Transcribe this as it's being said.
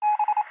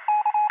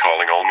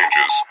all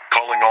ninjas,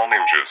 calling all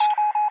ninjas.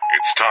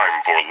 It's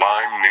time for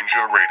Lyme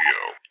Ninja Radio.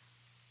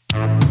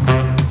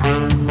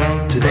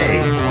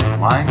 Today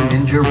on Lyme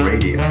Ninja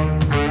Radio.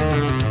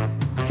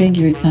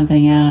 Figured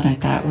something out. I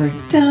thought, we're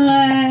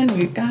done.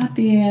 We've got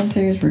the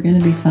answers. We're going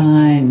to be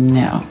fine.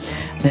 No,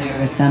 there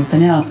was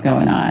something else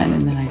going on.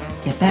 And then I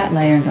get that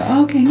layer and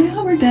go, okay,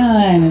 now we're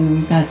done. And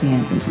we've got the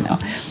answers. No,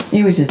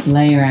 it was just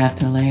layer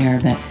after layer.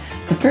 But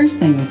the first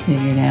thing we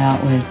figured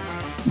out was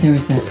there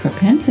was a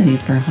propensity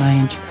for high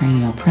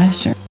intracranial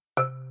pressure.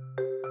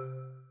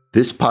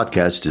 This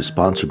podcast is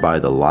sponsored by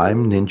the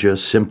Lyme Ninja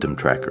Symptom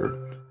Tracker.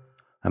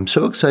 I'm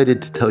so excited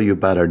to tell you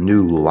about our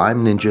new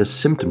Lyme Ninja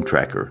Symptom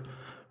Tracker.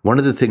 One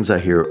of the things I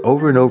hear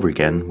over and over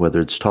again, whether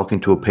it's talking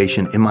to a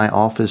patient in my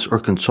office or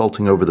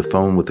consulting over the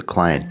phone with a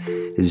client,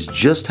 is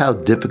just how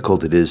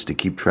difficult it is to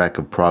keep track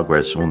of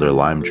progress on their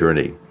Lyme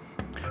journey.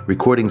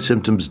 Recording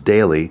symptoms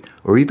daily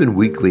or even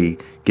weekly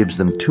gives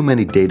them too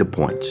many data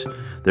points.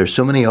 There's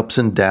so many ups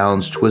and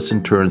downs, twists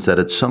and turns that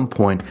at some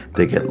point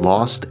they get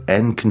lost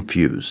and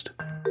confused.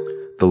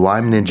 The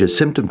Lyme Ninja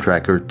Symptom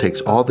Tracker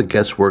takes all the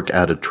guesswork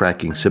out of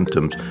tracking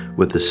symptoms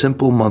with a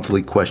simple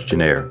monthly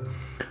questionnaire.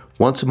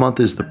 Once a month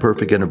is the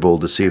perfect interval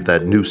to see if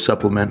that new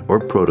supplement or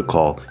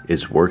protocol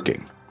is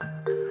working.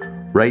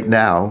 Right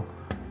now,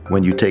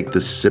 when you take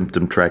the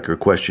Symptom Tracker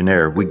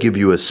questionnaire, we give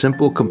you a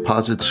simple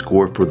composite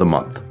score for the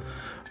month.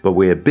 But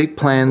we have big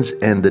plans,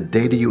 and the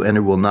data you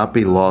enter will not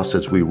be lost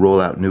as we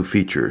roll out new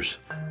features.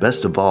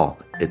 Best of all,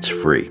 it's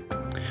free.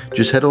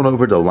 Just head on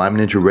over to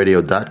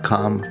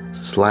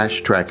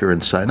LymeNinjaRadio.com/tracker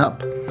and sign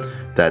up.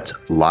 That's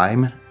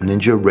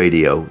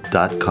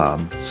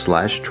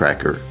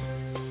LymeNinjaRadio.com/tracker.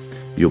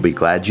 You'll be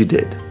glad you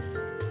did.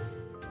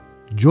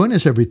 Join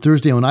us every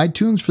Thursday on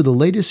iTunes for the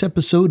latest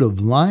episode of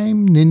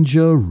Lyme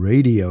Ninja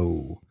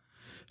Radio.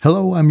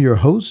 Hello, I'm your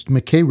host,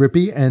 McKay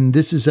Rippey, and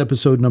this is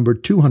episode number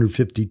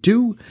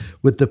 252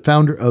 with the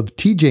founder of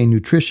TJ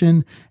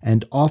Nutrition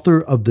and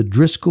author of The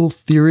Driscoll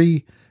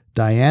Theory,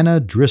 Diana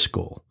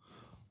Driscoll.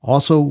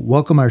 Also,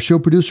 welcome our show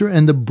producer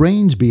and the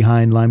brains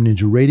behind Lyme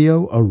Ninja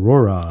Radio,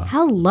 Aurora.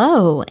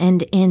 Hello,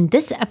 and in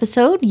this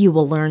episode, you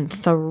will learn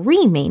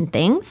 3 main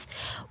things: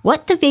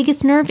 what the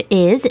vagus nerve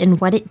is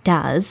and what it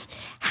does,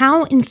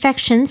 how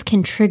infections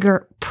can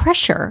trigger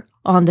pressure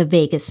on the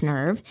vagus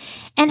nerve,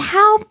 and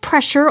how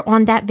pressure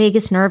on that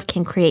vagus nerve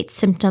can create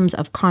symptoms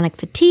of chronic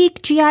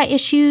fatigue, GI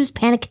issues,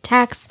 panic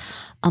attacks,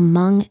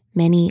 among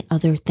many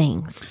other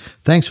things.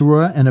 Thanks,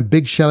 Aurora, and a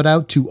big shout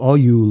out to all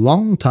you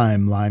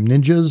longtime Lyme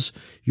Ninjas.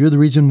 You're the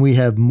reason we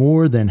have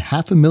more than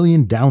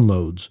 500,000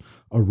 downloads.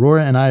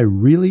 Aurora and I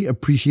really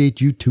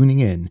appreciate you tuning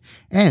in,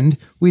 and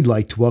we'd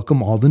like to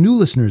welcome all the new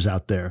listeners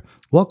out there.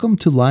 Welcome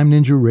to Lyme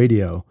Ninja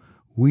Radio.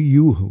 We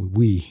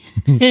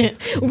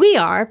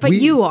are, but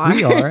you are.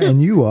 We are,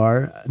 and you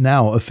are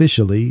now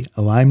officially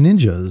Lyme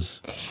Ninjas.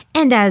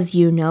 And as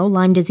you know,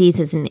 Lyme disease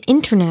is an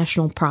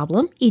international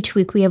problem. Each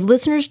week we have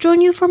listeners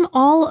join you from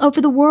all over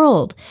the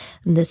world.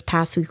 And this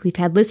past week we've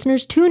had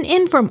listeners tune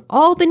in from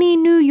Albany,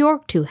 New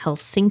York to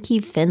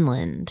Helsinki,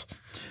 Finland.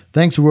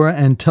 Thanks, Aurora,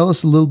 and tell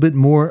us a little bit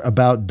more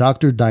about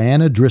Dr.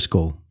 Diana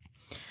Driscoll.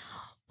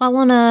 While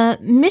on a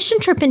mission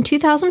trip in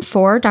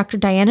 2004, Dr.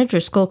 Diana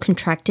Driscoll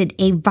contracted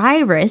a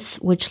virus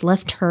which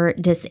left her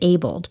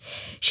disabled.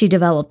 She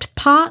developed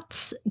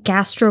POTS,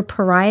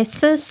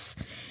 gastroparesis,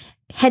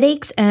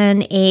 headaches,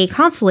 and a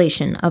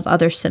constellation of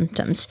other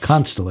symptoms.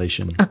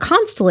 Constellation. A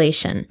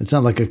constellation. It's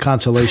not like a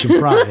consolation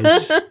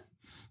prize.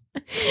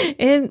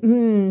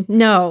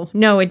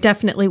 No, it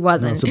definitely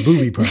wasn't. No, it's a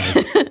booby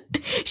prize.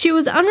 She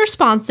was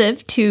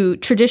unresponsive to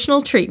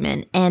traditional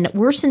treatment and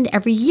worsened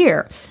every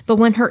year. But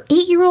when her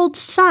 8-year-old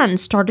son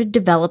started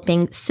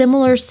developing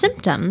similar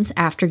symptoms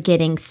after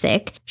getting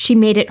sick, she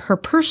made it her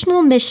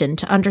personal mission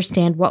to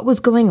understand what was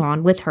going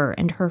on with her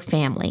and her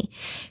family.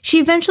 She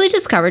eventually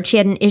discovered she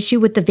had an issue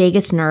with the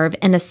vagus nerve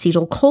and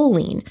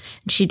acetylcholine.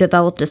 She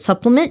developed a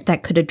supplement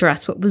that could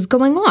address what was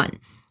going on.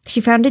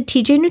 She founded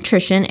TJ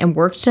Nutrition and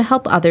worked to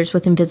help others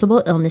with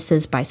invisible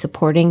illnesses by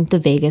supporting the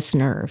vagus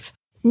nerve.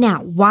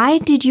 Now, why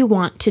did you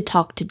want to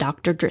talk to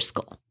Dr.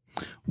 Driscoll?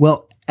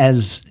 Well,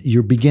 as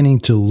you're beginning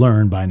to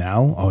learn by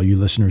now, all you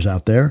listeners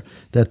out there,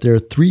 that there are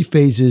 3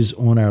 phases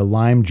on our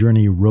Lyme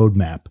journey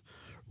roadmap: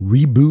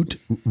 reboot,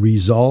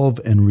 resolve,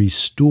 and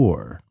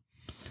restore.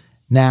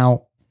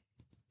 Now,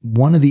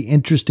 one of the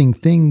interesting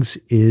things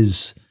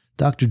is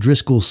Dr.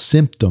 Driscoll's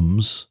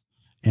symptoms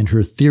and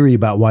her theory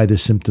about why the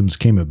symptoms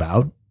came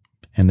about,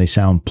 and they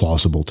sound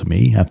plausible to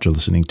me after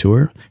listening to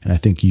her, and I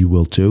think you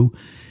will too,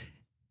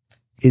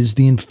 is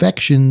the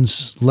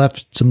infections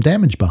left some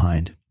damage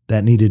behind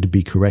that needed to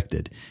be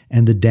corrected.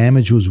 And the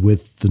damage was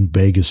with the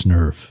vagus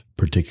nerve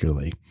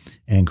particularly,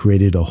 and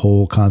created a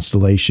whole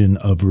constellation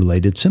of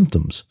related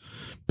symptoms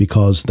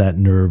because that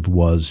nerve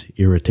was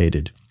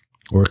irritated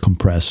or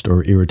compressed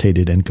or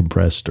irritated and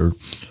compressed or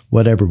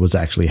whatever was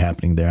actually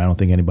happening there. I don't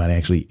think anybody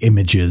actually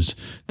images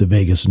the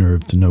vagus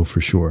nerve to know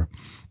for sure.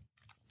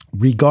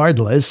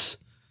 Regardless,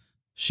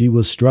 she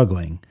was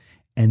struggling.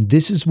 And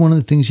this is one of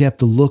the things you have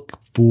to look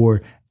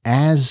for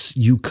as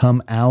you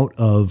come out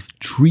of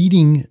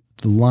treating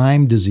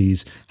Lyme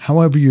disease,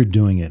 however you're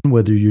doing it,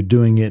 whether you're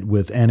doing it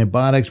with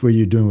antibiotics, whether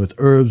you're doing it with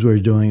herbs, whether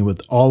you're doing it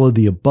with all of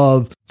the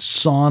above,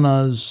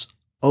 saunas,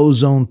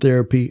 ozone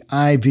therapy,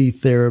 IV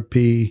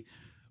therapy,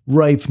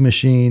 Rife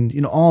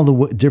machine, all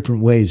the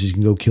different ways you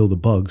can go kill the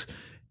bugs.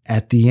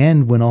 At the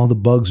end, when all the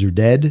bugs are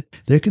dead,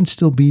 there can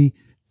still be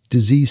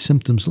disease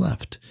symptoms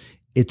left.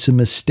 It's a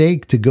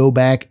mistake to go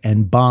back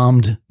and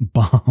bomb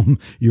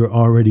your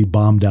already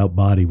bombed out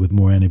body with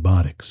more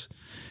antibiotics.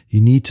 You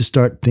need to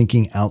start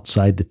thinking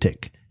outside the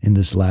tick in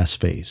this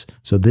last phase.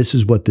 So this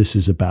is what this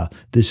is about.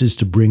 This is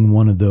to bring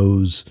one of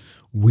those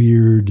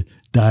weird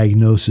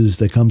diagnoses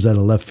that comes out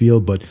of left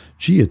field, but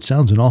gee, it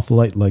sounds an awful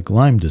lot like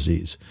Lyme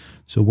disease.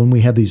 So when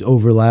we have these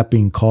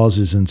overlapping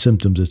causes and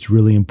symptoms, it's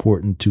really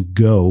important to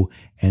go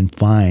and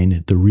find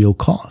the real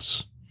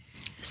cause.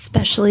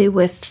 Especially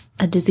with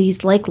a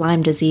disease like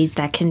Lyme disease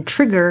that can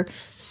trigger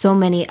so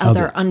many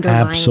other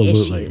underlying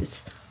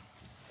issues.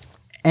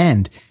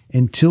 And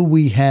until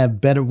we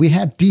have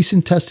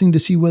decent testing to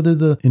see whether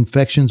the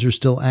infections are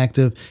still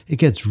active, it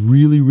gets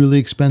really, really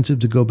expensive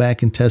to go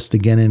back and test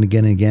again and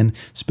again and again,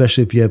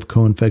 especially if you have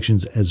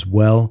co-infections as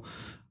well.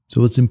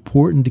 So it's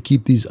important to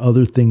keep these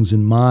other things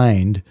in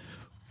mind,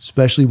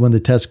 especially when the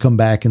tests come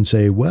back and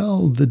say,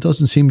 well, that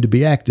doesn't seem to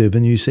be active.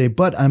 And you say,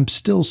 but I'm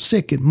still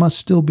sick. It must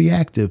still be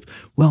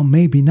active. Well,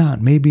 maybe not.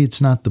 Maybe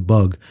it's not the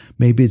bug.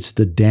 Maybe it's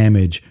the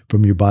damage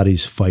from your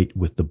body's fight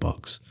with the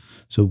bugs.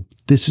 So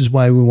this is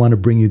why we want to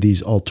bring you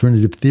these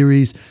alternative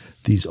theories,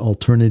 these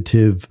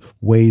alternative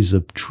ways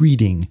of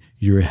treating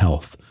your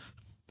health.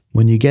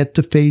 When you get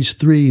to phase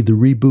 3, the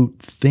reboot,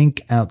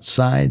 think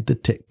outside the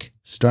tick.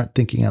 Start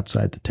thinking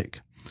outside the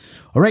tick.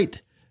 All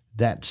right.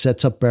 That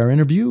sets up our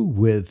interview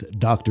with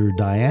Dr.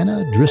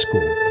 Diana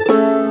Driscoll.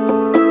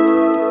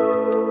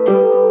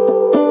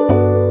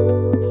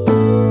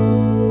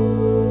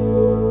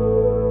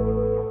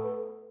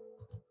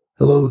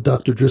 Hello,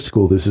 Dr.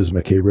 Driscoll. This is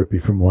McKay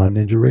Rippey from Lyme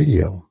Ninja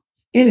Radio.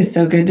 It is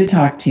so good to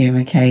talk to you,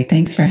 McKay.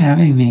 Thanks for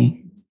having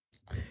me.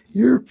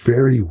 You're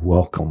very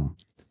welcome.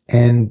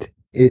 And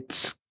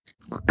it's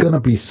going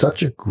to be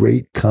such a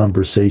great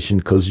conversation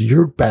because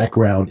your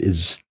background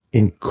is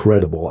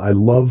incredible. I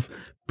love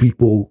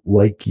people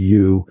like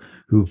you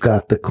who've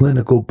got the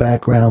clinical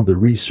background, the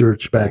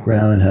research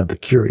background, and have the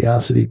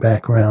curiosity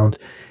background,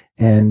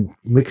 and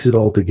mix it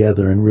all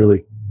together and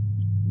really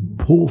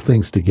pull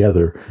things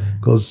together,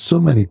 because so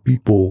many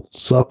people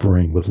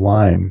suffering with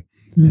Lyme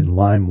and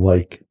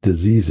Lyme-like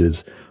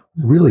diseases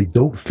really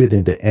don't fit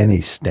into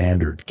any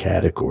standard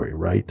category,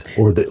 right?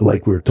 Or that,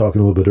 like we were talking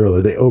a little bit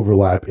earlier, they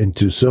overlap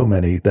into so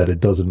many that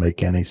it doesn't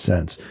make any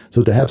sense.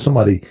 So to have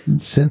somebody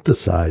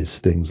synthesize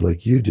things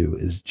like you do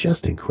is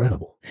just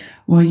incredible.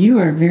 Well, you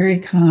are very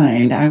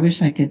kind. I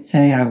wish I could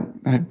say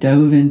I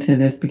dove into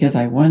this because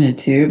I wanted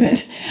to,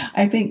 but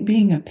I think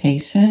being a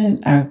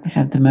patient, I've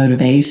had the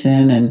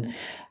motivation and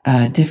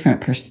a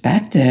different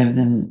perspective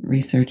than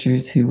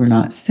researchers who were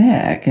not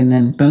sick. And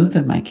then both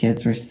of my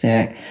kids were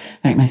sick. In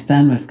fact, my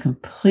son was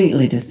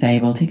completely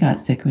disabled. He got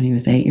sick when he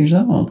was 8 years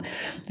old.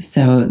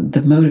 So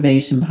the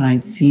motivation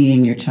behind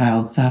seeing your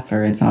child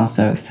suffer is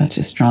also such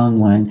a strong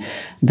one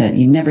that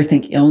you never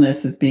think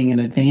illness is being an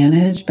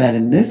advantage, but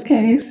in this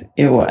case,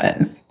 it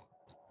was.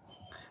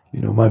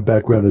 You know, my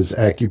background is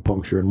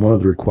acupuncture, and one of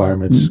the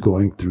requirements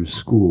going through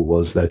school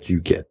was that you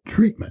get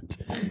treatment.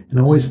 And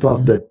I always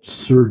thought that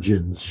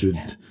surgeons should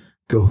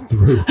go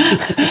through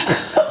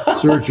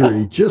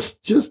surgery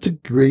just to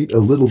create a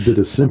little bit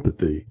of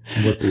sympathy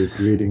in what they're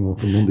creating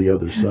from the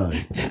other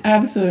side.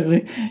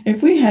 Absolutely.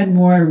 If we had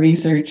more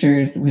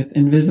researchers with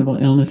invisible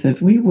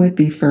illnesses, we would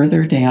be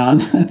further down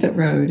the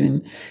road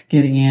and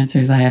getting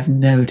answers, I have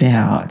no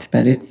doubt.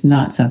 But it's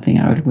not something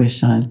I would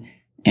wish on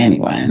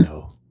anyone.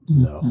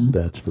 No,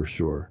 that's for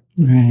sure.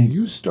 Right.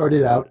 You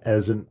started out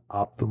as an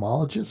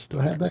ophthalmologist. Do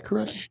I have that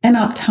correct? An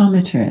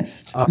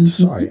optometrist.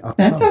 Sorry. Optometrist.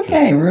 That's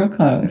okay. Real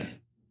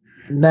close.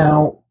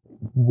 Now,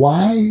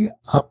 why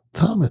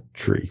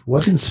optometry?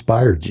 What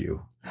inspired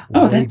you?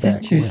 Oh, that's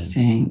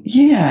interesting.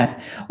 Yes.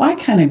 Well, I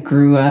kind of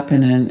grew up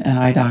in an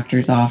eye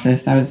doctor's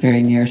office. I was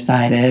very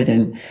nearsighted,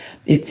 and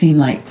it seemed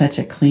like such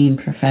a clean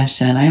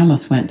profession. I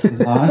almost went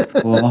to law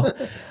school.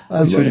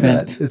 I love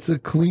that. It's a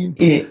clean.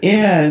 It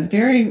is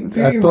very,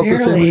 very I felt rarely.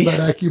 the same way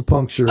about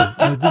acupuncture.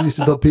 I used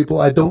to tell people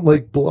I don't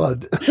like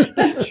blood.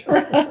 That's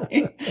right.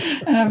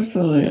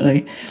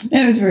 Absolutely. And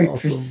it was very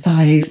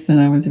precise, and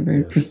I was a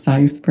very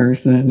precise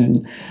person,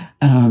 and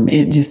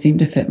it just seemed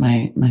to fit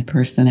my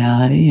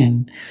personality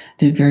and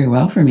did very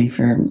well for me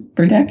for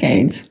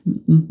decades.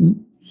 Mm-hmm.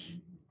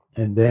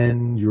 And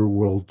then your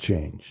world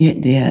changed.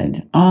 It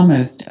did,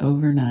 almost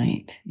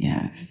overnight.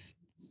 Yes.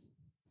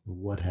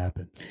 What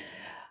happened?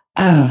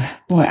 Oh,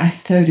 boy, I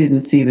so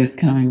didn't see this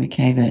coming,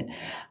 McKay, but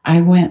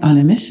I went on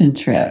a mission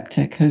trip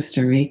to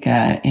Costa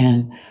Rica,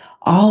 and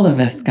all of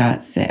us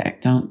got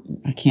sick.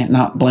 I can't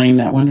not blame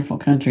that wonderful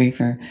country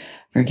for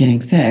getting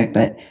sick,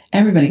 but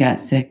everybody got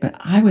sick, but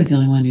I was the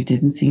only one who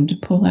didn't seem to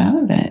pull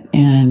out of it.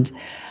 And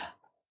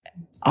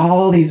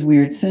all these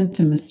weird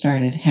symptoms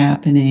started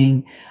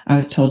happening. I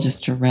was told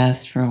just to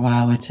rest for a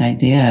while, which I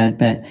did,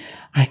 but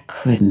I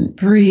couldn't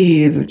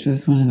breathe, which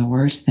was one of the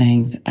worst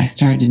things. I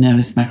started to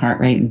notice my heart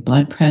rate and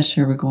blood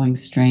pressure were going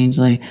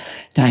strangely.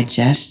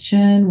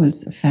 Digestion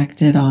was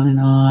affected on and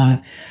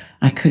off.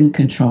 I couldn't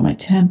control my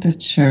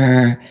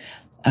temperature.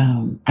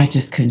 I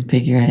just couldn't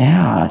figure it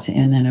out.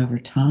 And then over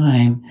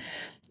time,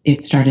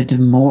 it started to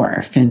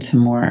morph into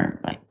more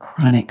like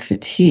chronic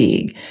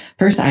fatigue.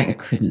 First, I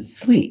couldn't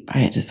sleep. I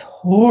had just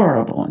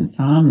horrible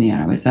insomnia.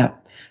 I was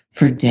up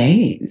for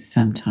days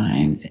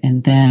sometimes.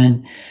 And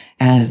then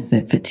as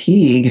the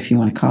fatigue, if you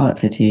want to call it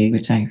fatigue,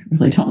 which I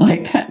really don't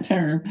like that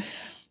term,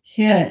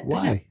 hit.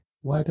 Why?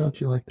 Why don't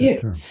you like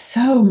that term? It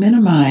so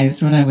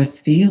minimized what I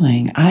was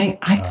feeling. I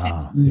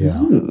couldn't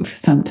move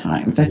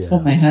sometimes. I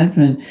told my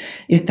husband,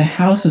 if the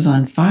house was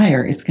on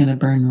fire, it's going to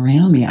burn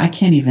around me. I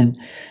can't even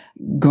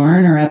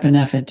garner up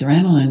enough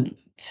adrenaline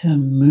to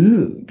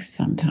move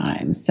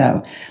sometimes.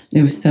 So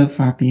it was so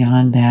far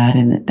beyond that.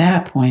 And at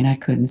that point, I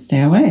couldn't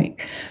stay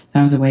awake. So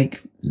I was awake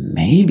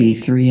maybe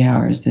 3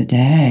 hours a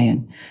day.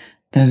 And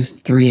those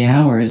 3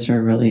 hours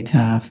were really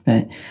tough.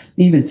 But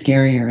even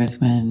scarier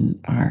is when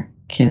our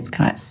kids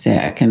got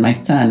sick. And my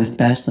son,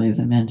 especially, as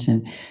I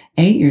mentioned,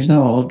 8 years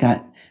old,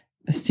 got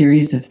a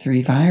series of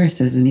 3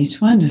 viruses, and each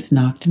one just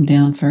knocked him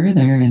down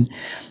further, and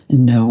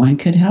no one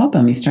could help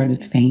him. He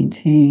started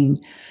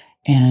fainting,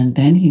 and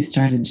then he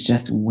started to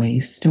just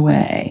waste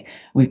away.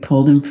 We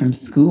pulled him from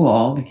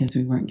school because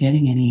we weren't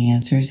getting any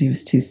answers. He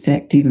was too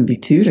sick to even be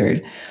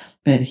tutored,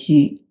 but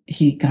he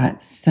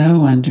got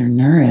so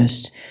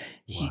undernourished.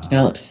 He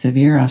developed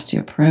severe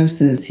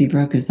osteoporosis. He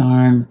broke his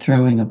arm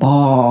throwing a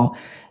ball.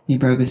 He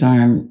broke his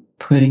arm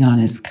putting on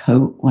his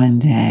coat one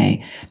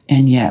day,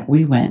 and yet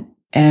we went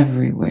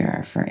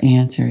everywhere for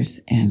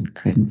answers and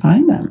couldn't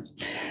find them.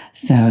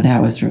 So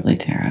that was really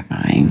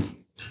terrifying.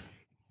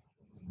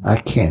 I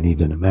can't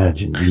even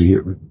imagine you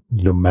hear,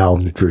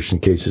 malnutrition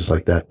cases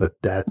like that, but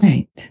that's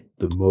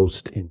the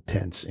most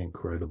intense,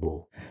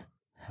 incredible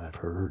I've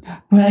heard.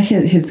 Well,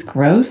 his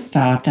growth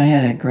stopped. I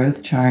had a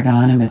growth chart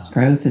on him. His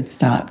growth had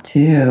stopped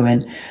too.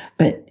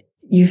 But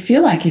you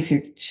feel like if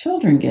your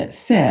children get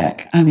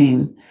sick, I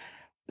mean,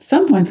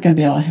 someone's going to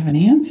be able to have an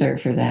answer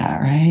for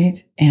that,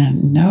 right?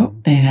 And nope,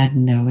 they had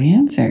no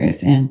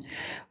answers, and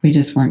we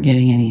just weren't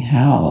getting any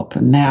help.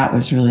 And that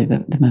was really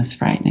the most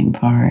frightening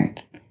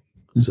part.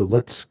 So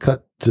let's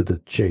cut to the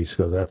chase,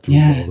 because after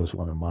all this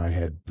one in my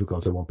head,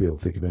 because I won't be able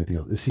to think of anything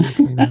else. Is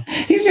he okay now?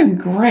 He's doing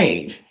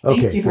great.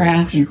 Thank you for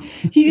asking.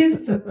 He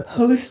is the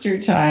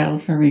poster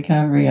child for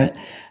recovery. I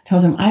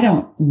told him I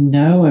don't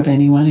know of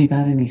anyone who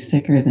got any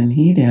sicker than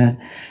he did,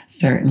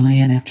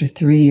 certainly. And after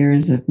 3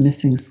 years of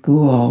missing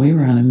school, we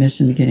were on a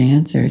mission to get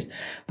answers.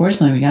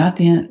 Fortunately, we got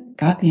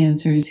the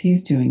answers.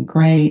 He's doing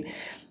great.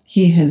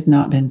 He has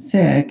not been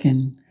sick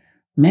in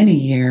many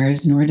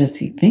years, nor does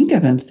he think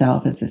of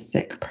himself as a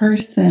sick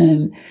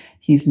person.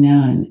 He's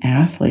now an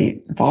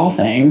athlete, of all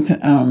things,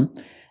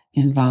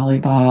 in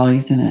volleyball.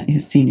 He's in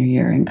his senior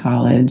year in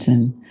college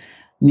and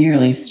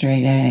nearly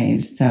straight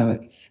A's. So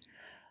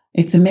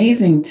it's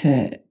amazing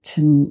to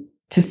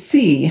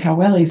see how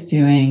well he's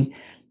doing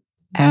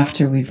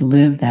after we've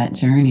lived that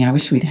journey. I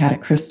wish we'd had a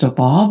crystal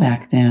ball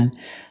back then,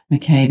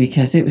 McKay,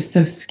 because it was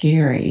so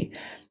scary.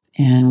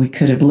 And we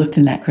could have looked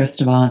in that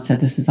crystal ball and said,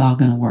 this is all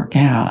going to work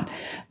out.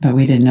 But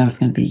we didn't know it was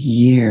going to be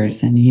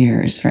years and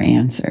years for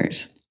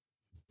answers.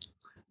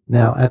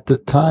 Now, at the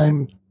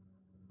time,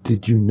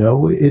 did you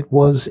know it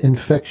was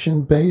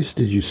infection-based?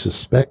 Did you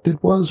suspect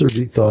it was? Or did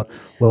you thought,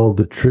 well,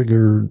 the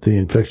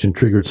infection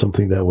triggered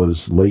something that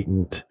was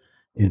latent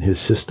in his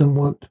system?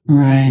 What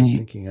were you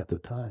thinking at the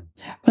time?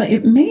 Well,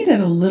 it made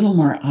it a little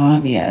more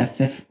obvious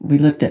if we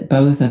looked at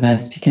both of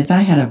us, because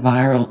I had a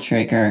viral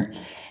trigger.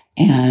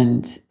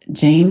 And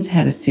James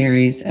had a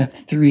series of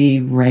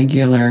 3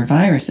 regular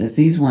viruses.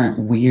 These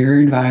weren't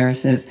weird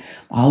viruses.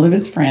 All of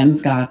his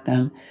friends got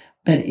them,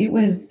 but it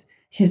was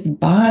his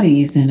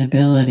body's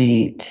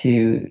inability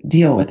to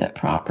deal with it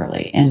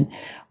properly. And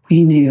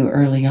we knew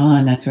early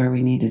on that's where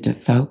we needed to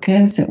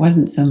focus. It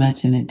wasn't so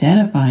much in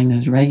identifying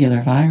those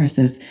regular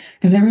viruses,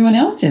 because everyone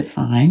else did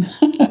fine.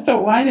 So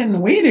why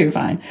didn't we do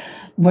fine?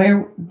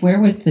 Where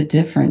was the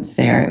difference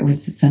there? It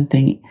was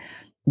something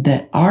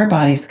that our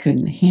bodies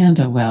couldn't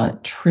handle well.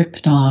 It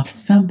tripped off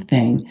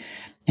something.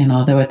 And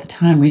although at the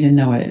time we didn't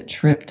know what it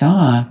tripped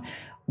off,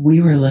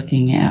 we were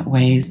looking at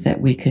ways that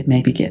we could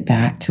maybe get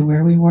back to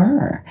where we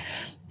were.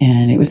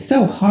 And it was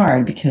so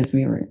hard because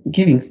we were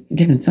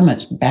given so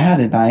much bad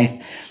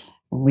advice.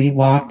 We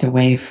walked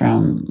away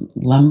from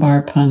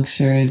lumbar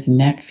punctures,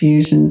 neck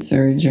fusion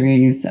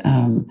surgeries,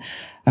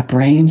 a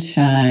brain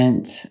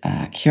shunt,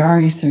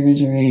 Chiari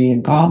surgery,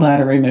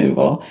 gallbladder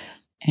removal,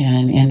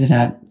 and ended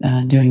up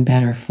doing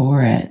better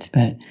for it.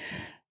 But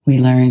we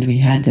learned we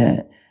had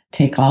to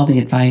take all the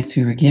advice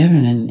we were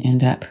given and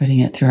end up putting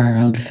it through our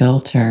own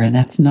filter. And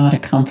that's not a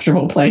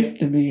comfortable place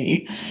to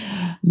be.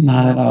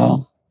 Not at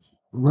all.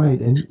 Right.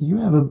 And you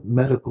have a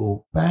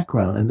medical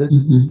background. And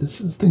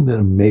this is the thing that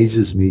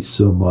amazes me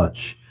so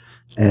much.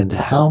 and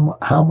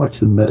how much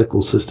the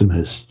medical system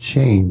has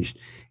changed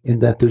in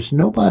that there's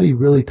nobody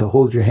really to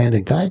hold your hand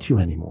and guide you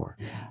anymore.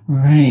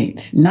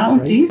 Right. Not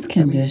with Right? these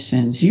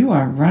conditions. You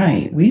are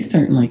right. We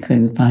certainly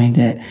couldn't find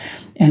it.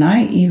 And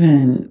I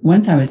even,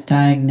 once I was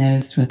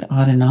diagnosed with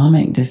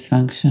autonomic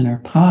dysfunction or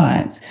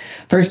POTS,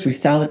 first we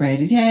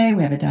celebrated, yay,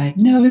 we have a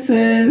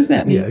diagnosis.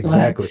 That Yeah, means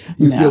exactly. what?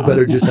 You No, feel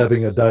better no. just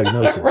having a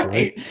diagnosis,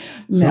 right?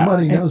 No,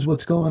 Somebody knows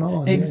what's going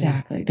on. Yeah.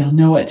 exactly. They'll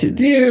know what to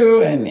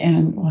do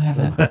and we'll have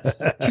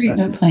a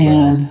treatment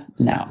plan.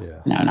 No, Yeah.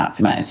 no, not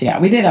so much. Yeah,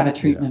 we did have a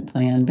treatment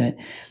plan, but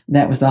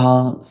that was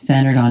all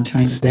centered on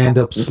trying to Stand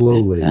pass up the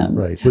slowly, symptoms.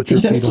 right? Put your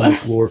Stand up feet on the slowly.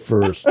 floor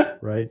first,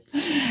 right?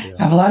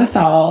 Have a lot of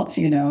salt,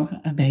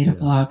 beta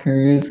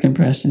blockers,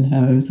 compression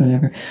hose,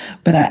 whatever.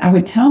 But I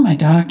would tell my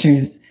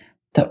doctors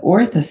the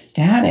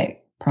orthostatic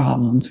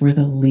problems were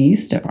the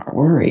least of our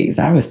worries.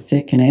 I was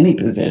sick in any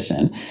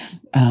position.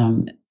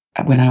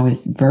 When I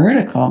was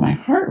vertical, my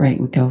heart rate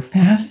would go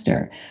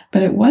faster,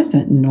 but it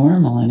wasn't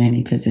normal in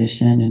any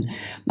position. And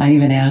I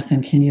even asked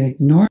them, can you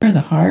ignore the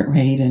heart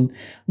rate and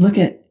look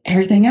at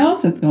everything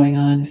else that's going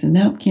on? They said,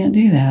 nope, can't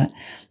do that.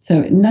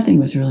 So nothing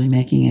was really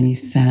making any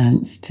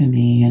sense to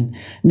me. And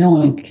no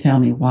one could tell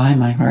me why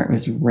my heart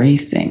was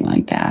racing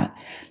like that.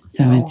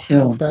 So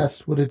How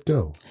fast would it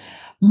go?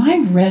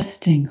 my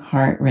resting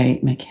heart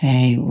rate,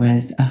 McKay,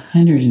 was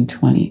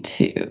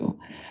 122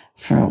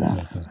 for a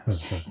while.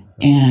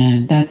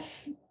 And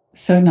that's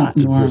so not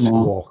It's a brisk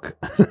normal. walk.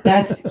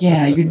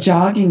 You're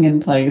jogging in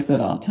place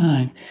at all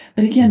times.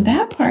 But again,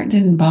 that part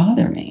didn't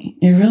bother me.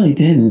 It really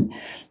didn't.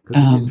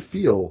 Because you didn't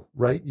feel,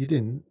 right?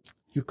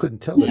 You couldn't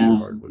tell that your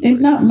heart was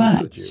racing, not could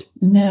much. you?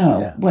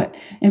 No. Yeah.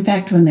 In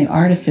fact, when they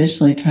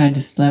artificially tried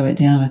to slow it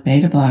down with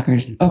beta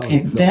blockers, You probably okay,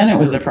 felt then it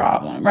was a terrible.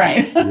 problem,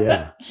 right?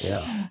 Yeah.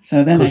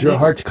 So then Because your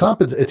heart's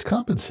it's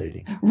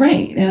compensating.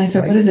 Right. And I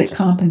said, Right. what is it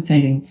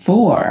compensating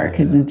for?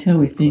 Because until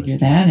we figure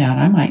that out,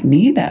 I might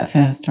need that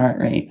fast heart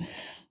rate.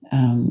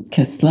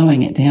 Because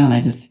slowing it down, I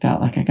just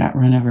felt like I got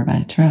run over by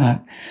a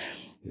truck.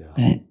 Yeah.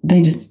 But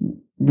they just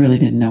really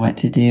didn't know what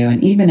to do.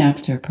 And even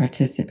after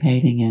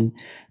participating in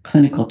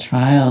clinical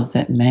trials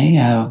at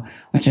Mayo,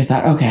 which I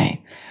thought,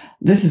 okay,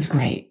 this is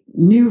great.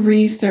 New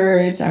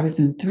research. I was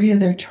in 3 of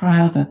their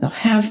trials. I thought they'll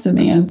have some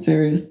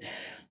answers.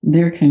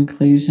 Their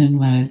conclusion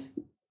was,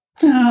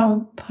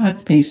 oh,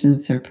 POTS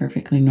patients are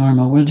perfectly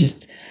normal. We're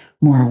just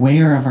more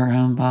aware of our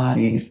own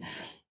bodies.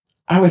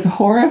 I was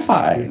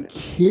horrified. You're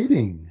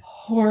kidding.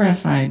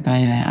 Horrified by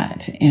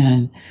that.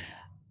 And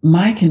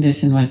my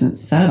condition wasn't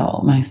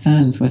subtle. My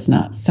son's was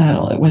not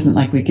subtle. It wasn't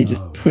like we could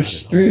just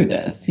push through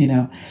this,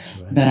 Right.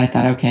 But I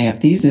thought, okay, if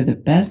these are the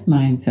best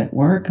minds that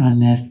work on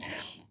this,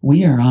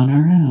 we are on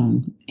our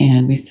own.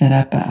 And we set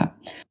up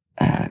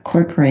a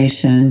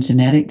corporation,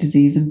 Genetic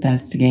Disease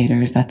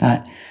Investigators. I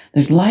thought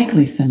there's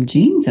likely some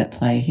genes at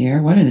play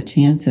here. What are the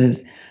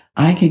chances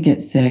I could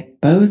get sick?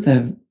 Both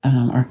of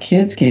our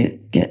kids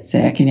get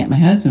sick, and yet my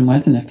husband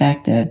wasn't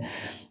affected.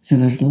 So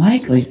there's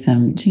likely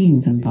some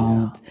genes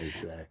involved. Yeah,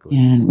 exactly.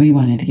 And we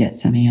wanted to get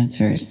some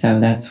answers. So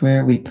that's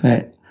where we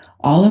put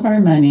all of our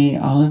money,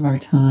 all of our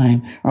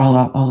time, or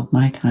all of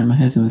my time. My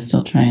husband was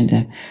still trying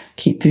to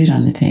keep food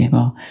on the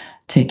table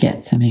to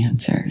get some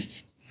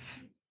answers.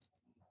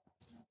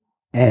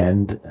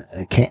 And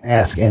I can't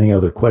ask any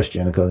other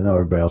question because I know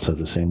everybody else has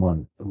the same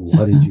one.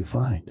 What did you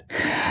find?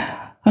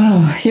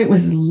 Oh, it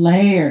was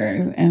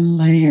layers and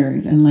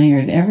layers and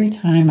layers. Every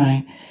time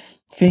I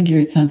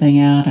figured something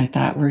out, I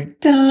thought, we're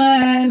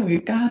done.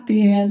 We've got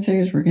the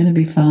answers. We're going to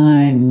be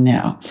fine.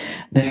 No,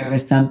 there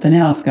was something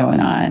else going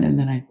on. And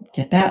then I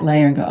get that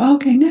layer and go,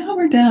 okay, now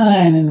we're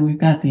done. And we've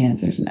got the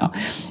answers. No,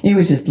 it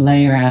was just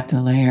layer after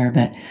layer.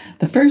 But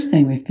the first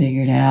thing we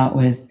figured out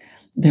was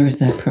there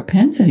was a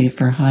propensity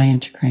for high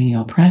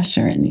intracranial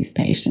pressure in these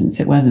patients.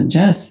 It wasn't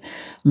just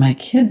my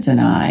kids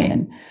and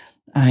I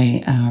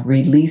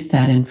released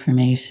that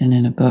information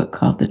in a book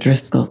called The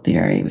Driscoll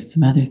Theory with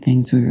some other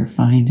things we were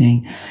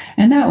finding.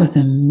 And that was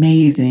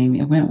amazing.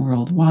 It went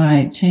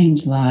worldwide,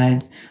 changed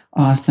lives.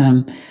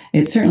 Awesome.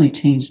 It certainly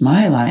changed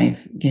my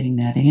life getting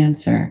that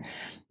answer.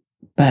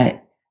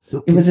 But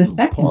So it was a can you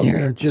pause secondary.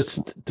 there and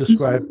just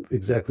describe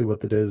exactly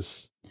what it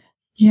is.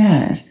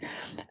 Yes.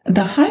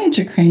 The high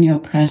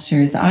intracranial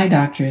pressures, eye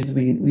doctors,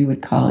 we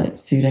would call it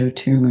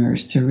pseudotumor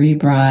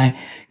cerebri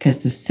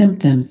because the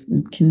symptoms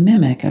can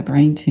mimic a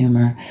brain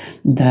tumor.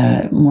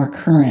 The more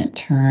current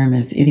term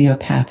is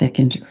idiopathic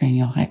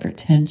intracranial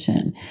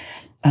hypertension.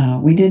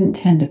 We didn't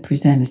tend to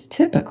present as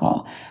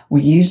typical.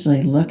 We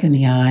usually look in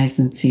the eyes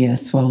and see a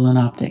swollen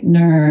optic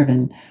nerve,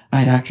 and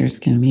eye doctors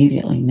can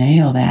immediately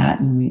nail that,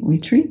 and we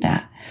treat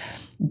that.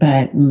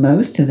 But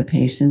most of the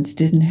patients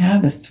didn't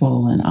have a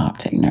swollen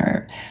optic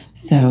nerve.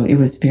 So it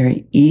was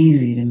very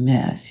easy to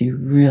miss. You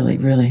really,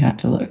 really have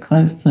to look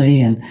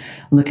closely and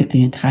look at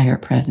the entire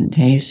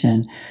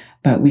presentation.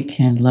 But we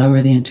can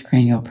lower the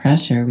intracranial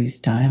pressure. We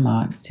use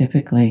Diamox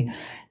typically.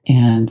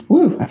 And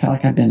I felt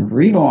like I'd been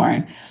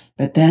reborn.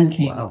 But then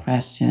came the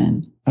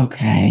question,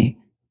 okay,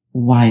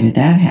 why did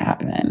that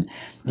happen?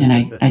 And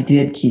I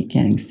did keep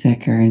getting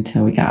sicker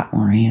until we got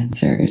more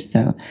answers.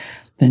 So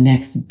the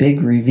next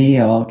big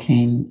reveal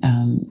came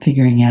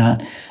figuring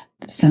out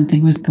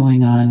something was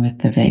going on with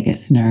the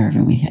vagus nerve,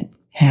 and we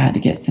had to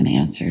get some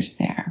answers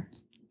there.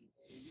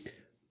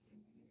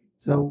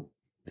 So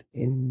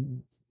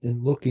in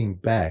looking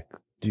back,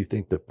 do you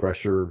think the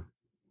pressure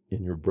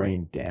in your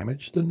brain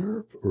damaged the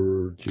nerve,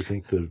 or do you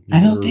think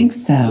I don't think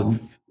so.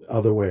 The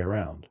other way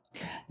around?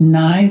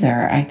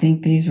 Neither. I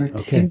think these were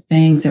two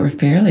things that were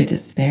fairly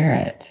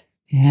disparate.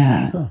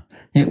 Yeah. Huh.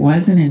 It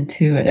wasn't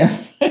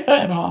intuitive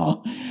at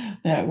all.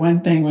 That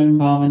one thing would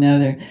involve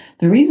another.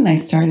 The reason I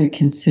started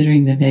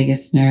considering the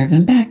vagus nerve,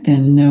 and back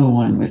then no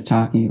one was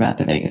talking about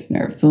the vagus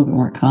nerve. It's a little bit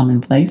more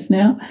commonplace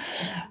now.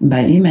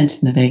 But you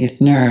mentioned the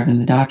vagus nerve,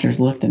 and the doctors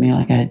looked at me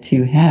like I had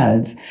two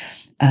heads.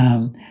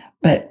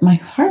 But my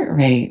heart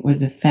rate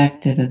was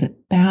affected at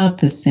about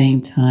the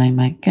same time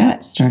my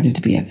gut started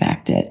to be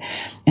affected.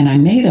 And I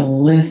made a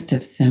list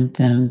of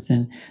symptoms,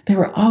 and they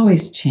were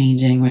always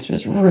changing, which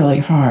was really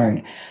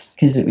hard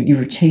because you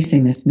were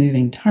chasing this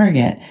moving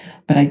target.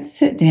 But I'd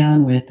sit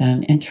down with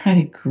them and try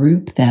to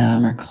group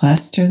them or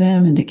cluster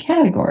them into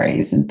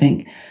categories and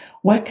think,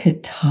 what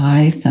could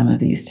tie some of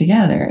these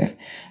together?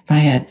 If I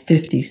had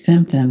 50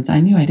 symptoms, I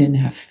knew I didn't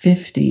have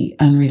 50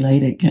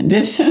 unrelated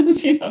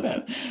conditions.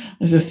 That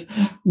was just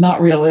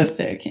not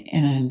realistic.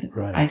 And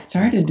Right. I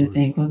started to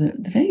think, well,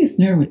 the vagus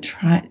nerve would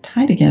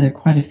tie together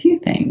quite a few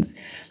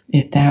things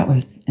if that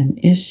was an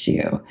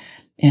issue.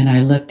 And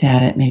I looked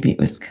at it, maybe it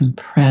was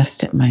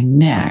compressed at my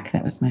neck.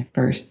 That was my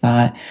first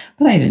thought,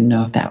 but I didn't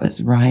know if that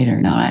was right or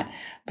not.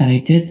 But I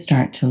did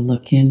start to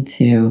look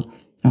into,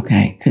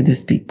 okay, could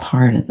this be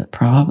part of the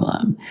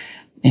problem?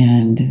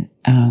 And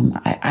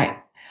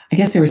I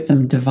guess there was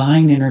some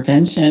divine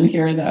intervention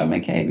here, though,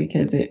 McKay,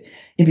 because it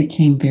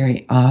became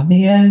very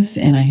obvious,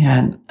 and I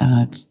had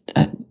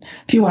a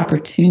few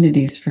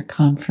opportunities for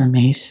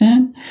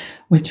confirmation,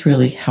 which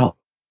really helped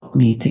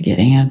me to get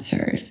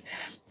answers.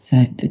 So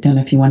I don't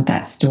know if you want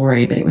that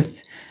story, but it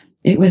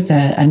was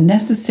a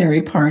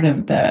necessary part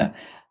of the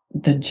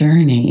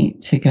journey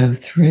to go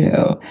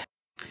through.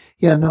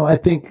 Yeah, no, I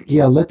think,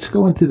 let's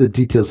go into the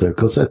details there,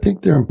 because I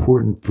think they're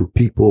important for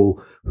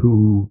people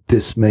who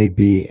this may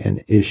be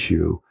an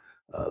issue.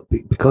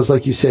 Because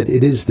like you said,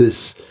 it is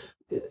this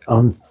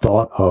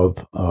unthought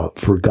of,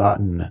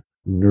 forgotten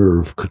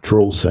nerve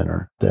control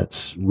center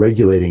that's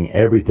regulating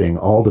everything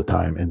all the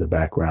time in the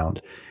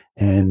background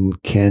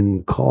and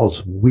can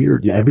cause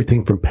weird,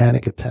 everything from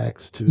panic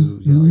attacks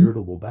to,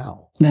 irritable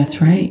bowel.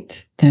 That's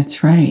right.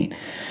 That's right.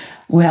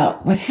 Well,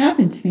 what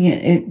happened to me,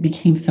 it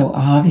became so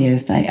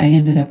obvious. I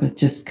ended up with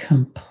just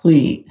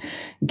complete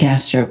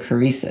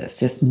gastroparesis.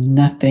 Just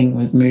nothing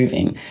was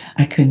moving.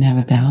 I couldn't have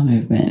a bowel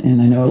movement.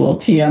 And I know a little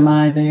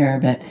TMI there,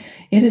 but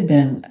it had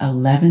been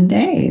 11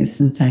 days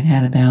since I'd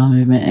had a bowel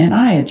movement, and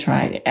I had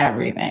tried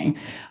everything.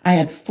 I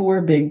had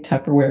 4 big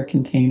Tupperware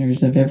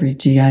containers of every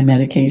GI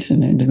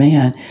medication in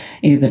demand,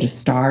 either to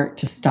start,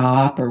 to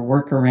stop, or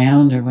work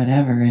around or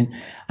whatever. And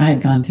I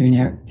had gone through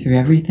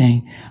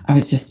everything. I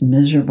was just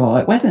miserable.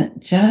 It wasn't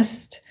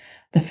just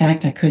the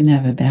fact I couldn't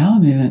have a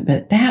bowel movement,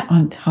 but that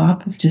on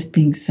top of just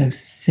being so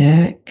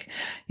sick,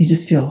 you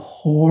just feel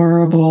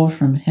horrible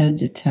from head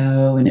to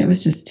toe. And it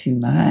was just too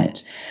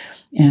much.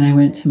 And I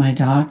went to my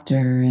doctor,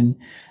 and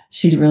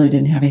she really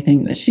didn't have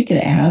anything that she could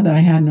add that I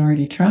hadn't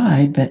already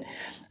tried. But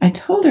I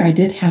told her I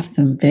did have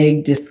some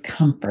vague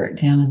discomfort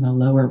down in the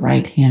lower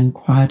right-hand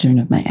quadrant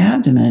of my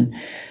abdomen.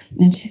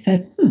 And she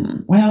said,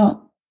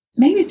 well,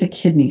 maybe it's a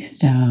kidney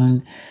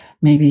stone.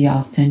 Maybe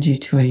I'll send you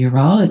to a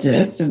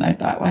urologist. And I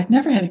thought, well, I'd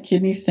never had a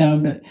kidney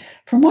stone, but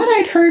from what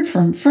I'd heard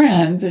from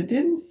friends, it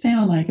didn't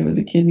sound like it was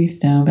a kidney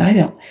stone, but I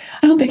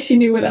don't think she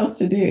knew what else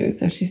to do.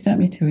 So she sent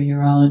me to a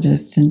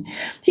urologist, and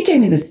he gave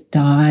me this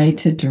dye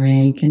to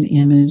drink and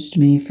imaged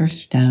me for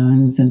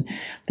stones, and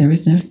there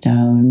was no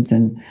stones.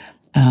 And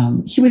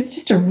he was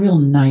just a real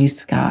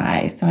nice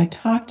guy. So I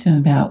talked to him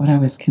about what I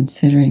was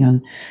considering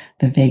on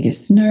the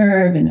vagus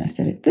nerve. And I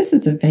said, if this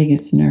is a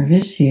vagus nerve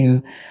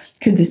issue,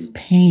 could this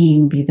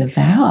pain be the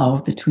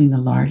valve between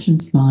the large and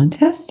small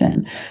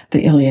intestine,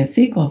 the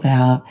ileocecal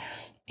valve?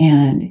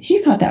 And he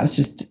thought that was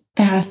just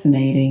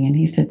fascinating. And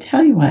he said,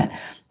 tell you what,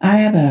 I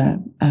have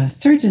a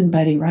surgeon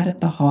buddy right up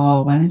the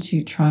hall. Why don't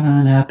you trot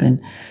on up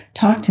and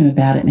talk to him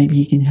about it? Maybe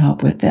he can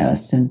help with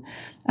this. And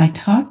I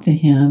talked to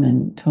him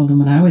and told him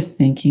what I was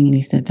thinking. And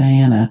he said,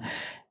 Diana,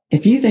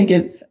 if you think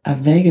it's a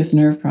vagus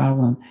nerve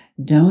problem,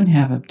 don't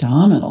have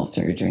abdominal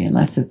surgery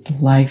unless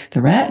it's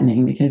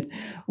life-threatening, because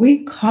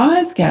we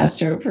cause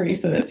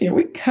gastroparesis.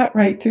 We cut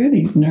right through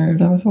these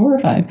nerves. I was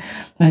horrified.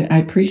 I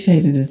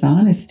appreciated his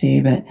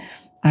honesty, but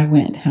I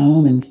went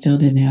home and still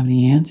didn't have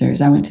any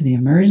answers. I went to the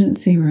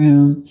emergency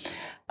room.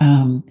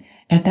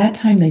 At that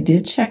time, they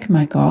did check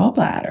my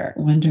gallbladder,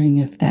 wondering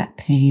if that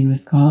pain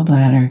was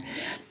gallbladder.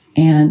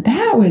 And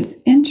that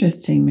was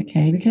interesting,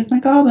 McKay, because my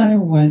gallbladder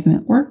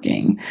wasn't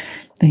working.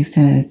 They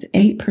said it's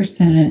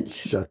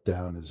 8%. Shut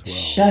down as well.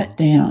 Shut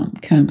down,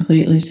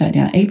 completely shut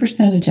down.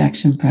 8%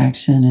 ejection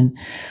fraction. And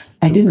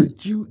I didn't.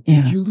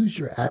 Did you lose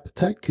your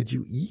appetite? Could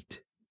you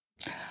eat?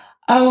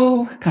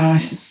 Oh,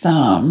 gosh,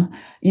 some.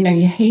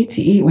 You hate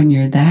to eat when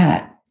you're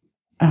that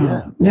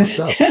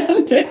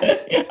Distended,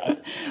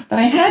 yes. But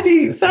I had to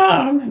eat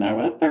some, and I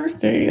was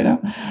thirsty,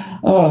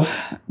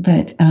 Oh,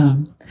 but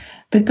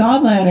the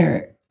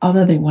gallbladder,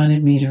 although they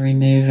wanted me to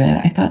remove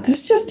it, I thought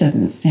this just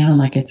doesn't sound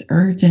like it's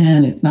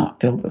urgent. It's not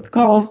filled with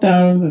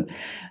gallstones.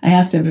 I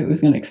asked if it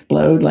was going to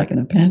explode like an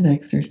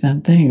appendix or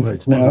something. Right,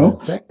 it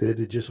wasn't infected.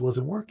 It just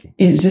wasn't working.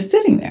 It's just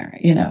sitting there,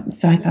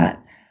 So I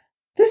thought,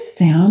 this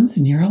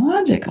sounds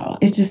neurological.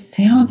 It just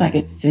sounds like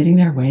it's sitting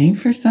there waiting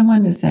for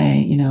someone to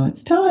say,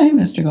 it's time,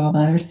 Mr.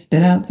 Gallbladder,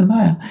 spit out some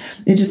bile.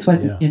 It just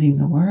wasn't getting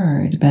the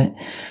word. But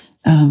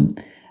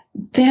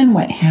then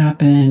what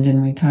happened,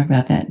 and we talk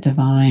about that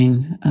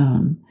divine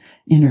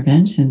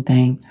intervention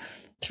thing,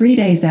 3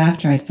 days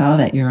after I saw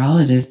that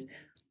urologist,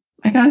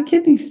 I got a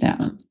kidney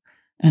stone.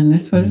 And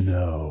this was,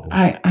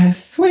 I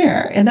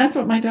swear, and that's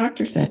what my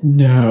doctor said.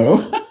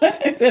 No. I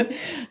said,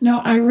 no,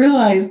 I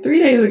realized 3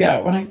 days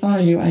ago when I saw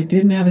you, I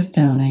didn't have a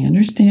stone. I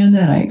understand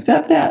that. I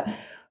accept that,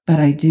 but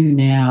I do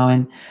now.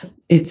 And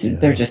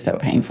they're just so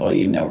painful,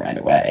 right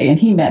away. And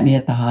he met me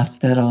at the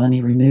hospital and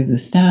he removed the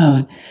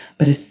stone.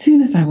 But as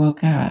soon as I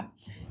woke up,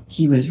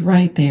 he was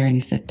right there and he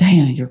said,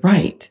 Diana, you're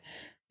right.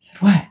 I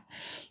said, what?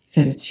 He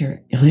said, it's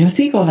your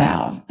ileocecal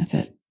valve. I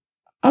said,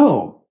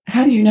 oh.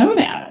 How do you know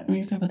that? And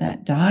he said, well,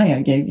 that dye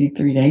I gave you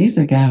 3 days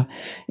ago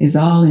is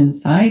all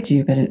inside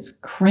you, but it's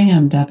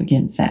crammed up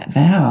against that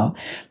valve.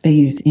 They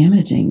use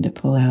imaging to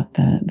pull out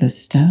the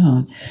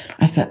stone.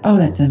 I said, oh,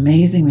 that's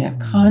amazing. We have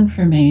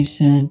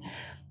confirmation.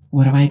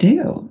 What do I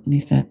do? And he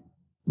said,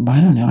 well,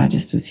 I don't know. I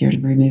just was here to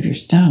remove your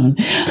stone.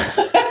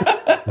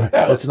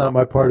 That's not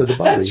my part of the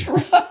body. That's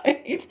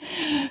right.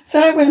 So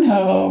I went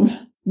home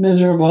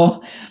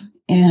miserable.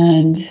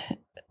 And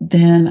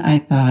then I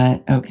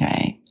thought,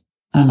 okay,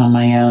 I'm on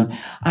my own.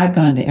 I've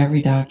gone to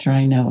every doctor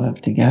I know of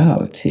to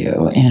go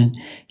to and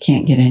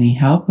can't get any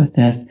help with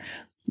this.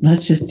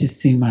 Let's just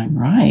assume I'm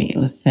right.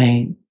 Let's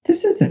say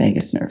this is a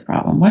vagus nerve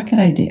problem. What could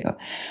I do?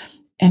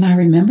 And I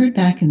remembered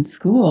back in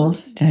school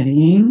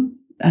studying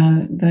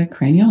the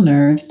cranial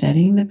nerve,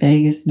 studying the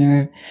vagus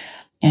nerve.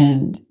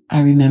 And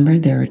I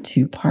remembered there are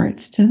two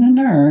parts to the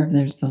nerve.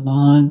 There's the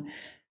long,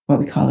 what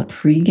we call a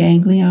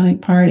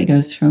preganglionic part. It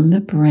goes from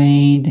the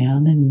brain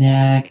down the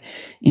neck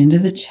into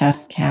the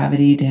chest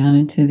cavity, down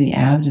into the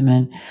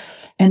abdomen.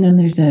 And then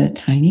there's a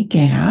tiny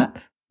gap,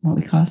 what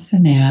we call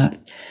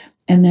synapse.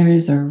 And there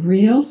is a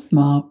real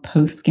small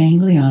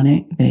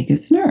postganglionic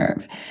vagus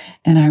nerve.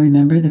 And I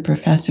remember the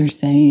professor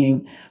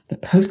saying the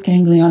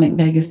postganglionic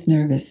vagus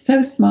nerve is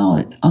so small,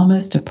 it's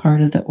almost a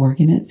part of the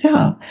organ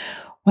itself.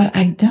 What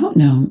I don't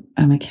know,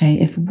 McKay,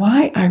 is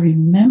why I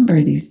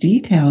remember these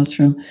details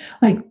from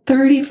like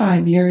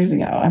 35 years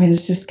ago. I mean,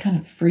 it's just kind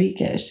of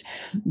freakish,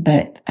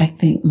 but I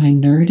think my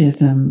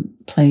nerdism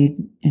played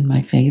in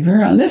my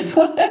favor on this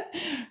one.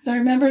 So I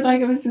remember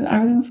like I was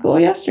in school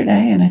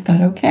yesterday and I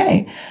thought,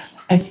 okay,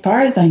 as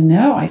far as I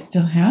know, I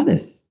still have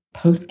this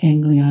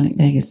postganglionic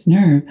vagus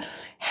nerve.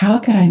 How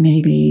could I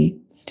maybe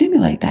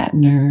stimulate that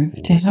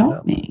nerve to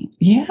help me?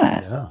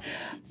 Yes. Yeah.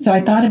 So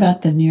I thought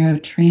about the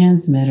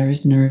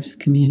neurotransmitters. Nerves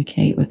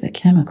communicate with a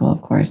chemical,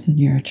 of course, the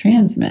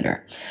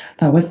neurotransmitter.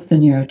 Thought, what's the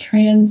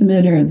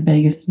neurotransmitter of the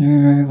vagus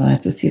nerve? Well,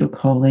 that's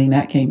acetylcholine.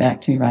 That came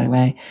back to me right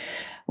away.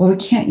 Well, we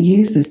can't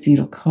use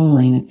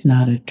acetylcholine. It's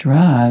not a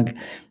drug.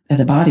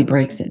 The body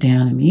breaks it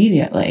down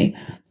immediately.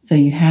 So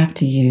you have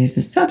to use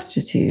a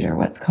substitute or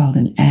what's called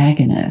an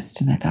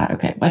agonist. And I thought,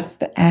 okay, what's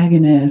the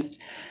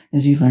agonist?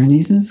 As you learn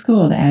these in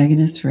school, the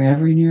agonist for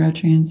every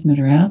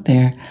neurotransmitter out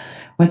there.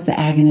 What's the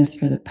agonist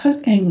for the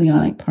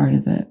postganglionic part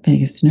of the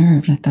vagus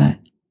nerve? And I thought,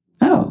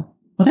 oh,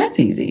 well, that's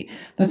easy.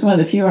 That's one of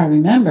the few I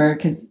remember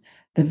because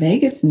the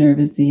vagus nerve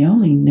is the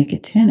only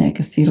nicotinic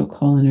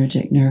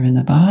acetylcholinergic nerve in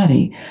the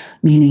body,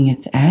 meaning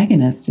its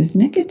agonist is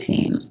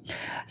nicotine.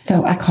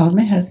 So I called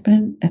my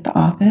husband at the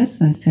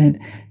office and I said,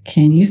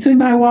 can you swing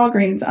by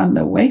Walgreens on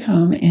the way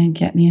home and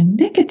get me a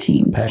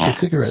nicotine pack of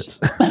cigarettes?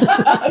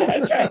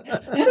 That's right.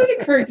 And it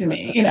occurred to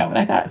me, and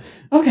I thought,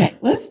 okay,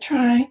 let's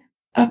try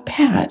a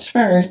patch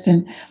first.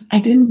 And I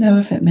didn't know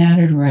if it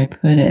mattered where I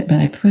put it, but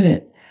I put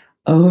it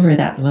over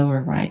that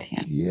lower right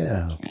hand.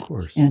 Yeah, of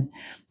course. And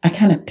I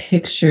kind of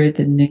pictured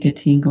the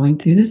nicotine going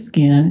through the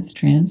skin. It's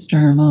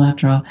transdermal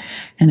after all.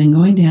 And then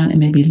going down and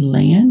maybe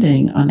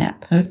landing on that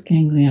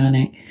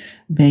postganglionic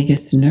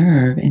vagus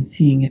nerve and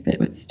seeing if it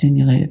would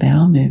stimulate a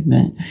bowel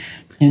movement.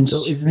 And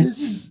so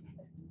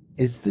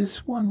is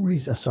this one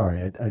reason?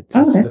 Sorry, I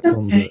stepped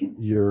on the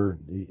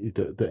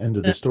end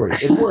of the story.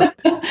 It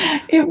worked.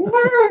 It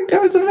worked. It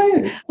was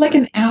amazing. Like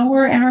an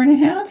hour and a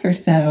half or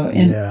so.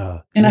 And,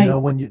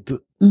 and when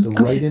the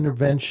right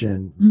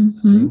intervention,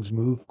 things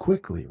move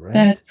quickly, right?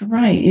 That's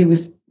right. It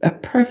was a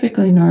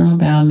perfectly normal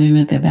bowel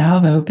movement. The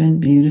valve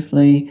opened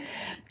beautifully.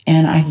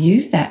 And I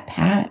used that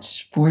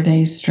patch 4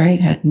 days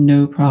straight, had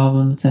no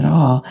problems at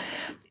all.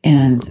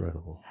 And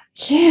incredible.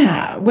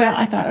 Yeah. Well,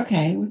 I thought,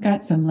 okay, we've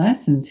got some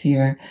lessons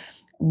here.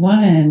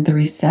 One, the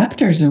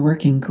receptors are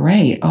working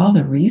great. All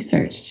the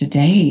research to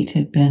date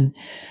had been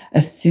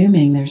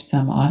assuming there's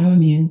some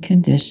autoimmune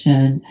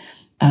condition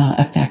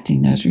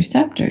affecting those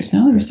receptors.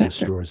 No, the receptors.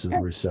 Destroys the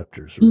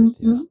receptors, right?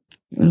 Mm-hmm.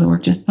 It would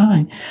work just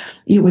fine.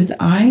 It was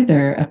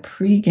either a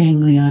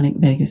preganglionic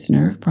vagus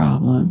nerve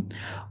problem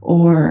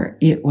or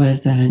it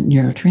was a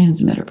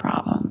neurotransmitter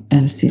problem,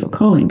 an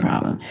acetylcholine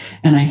problem.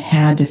 And I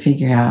had to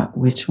figure out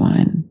which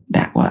one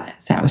that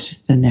was. That was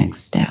just the next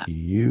step.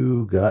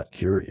 You got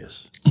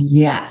curious.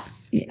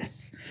 Yes,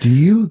 yes. Do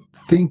you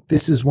think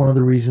this is one of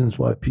the reasons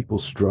why people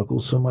struggle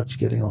so much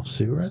getting off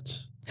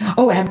cigarettes?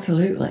 Oh,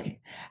 absolutely.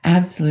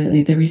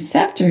 Absolutely. The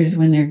receptors,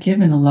 when they're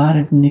given a lot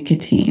of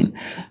nicotine,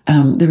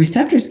 the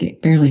receptors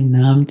get fairly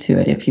numb to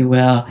it, if you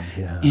will.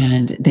 Yeah.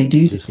 And they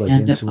do Just like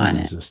depend insulin upon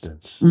it.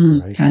 resistance.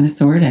 Right? Kind of,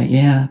 sort of,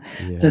 yeah.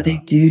 Yeah. So they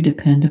do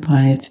depend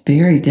upon it. It's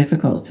very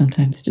difficult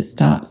sometimes to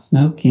stop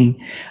smoking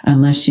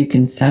unless you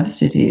can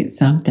substitute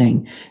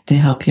something to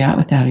help you out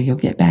with that, or you'll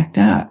get backed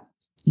up.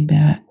 You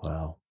bet.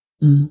 Wow.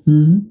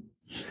 Mm-hmm.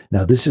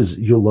 Now,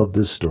 you'll love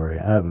this story.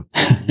 I have a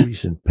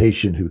recent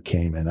patient who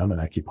came in, I'm an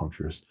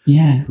acupuncturist,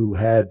 Yeah. who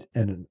had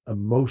an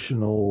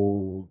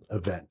emotional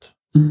event,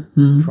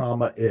 Mm-hmm.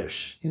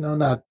 trauma-ish,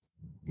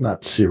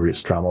 not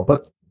serious trauma,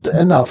 but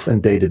enough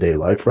in day-to-day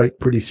life, right?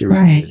 Pretty serious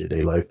Right. in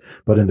day-to-day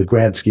life. But in the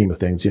grand scheme of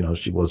things,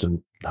 she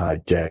wasn't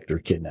hijacked or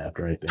kidnapped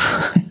or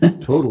anything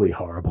totally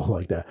horrible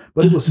like that.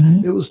 But it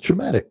was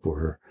traumatic for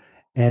her.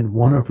 And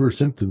one of her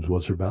symptoms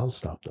was her bowels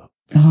stopped up.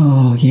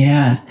 Oh,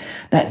 yes.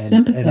 That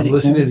sympathetic. And I'm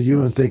listening to you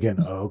and nervous thinking,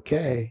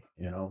 okay,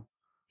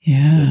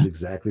 yeah. that's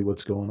exactly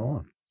what's going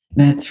on.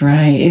 That's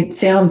right. It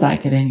sounds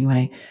like it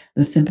anyway.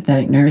 The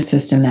sympathetic nervous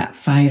system, that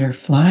fight or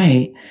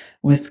flight,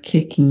 was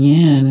kicking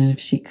in. And if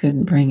she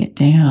couldn't bring it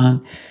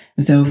down, it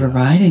was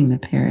overriding the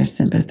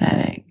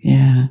parasympathetic.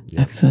 Yeah,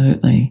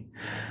 absolutely.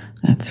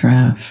 That's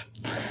rough.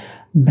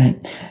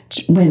 But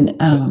when,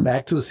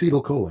 back to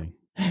acetylcholine.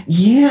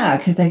 yeah,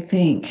 because I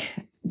think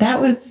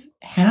that was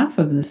half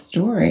of the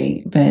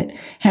story. But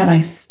had I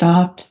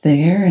stopped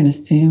there and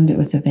assumed it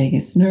was a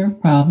vagus nerve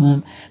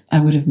problem, I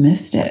would have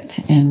missed it,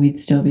 and we'd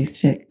still be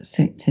sick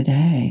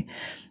today.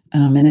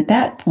 And at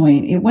that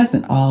point, it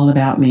wasn't all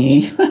about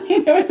me.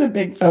 It was a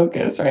big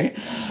focus, right?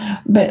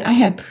 But I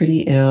had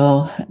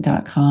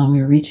prettyill.com.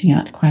 We were reaching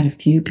out to quite a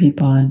few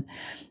people and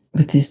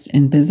with this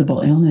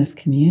invisible illness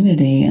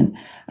community, and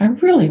I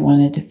really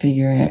wanted to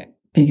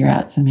figure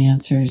out some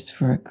answers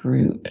for a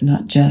group,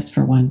 not just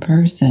for one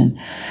person.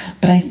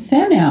 But I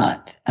sent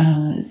out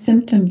a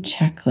symptom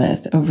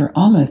checklist over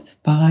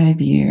almost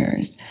 5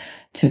 years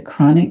to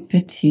chronic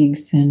fatigue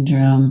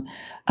syndrome,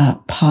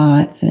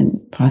 POTS and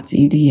POTS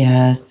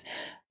EDS,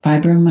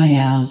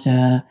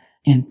 fibromyalgia,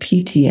 and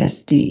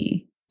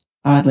PTSD.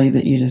 Oddly,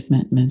 that you just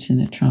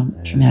mentioned a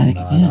traumatic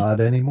event. Not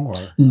anymore.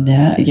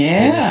 No, Makes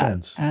yeah, total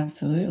sense.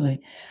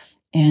 absolutely.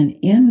 And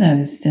in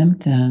those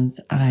symptoms,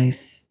 I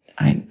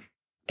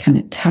kind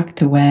of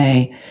tucked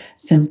away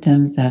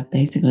symptoms of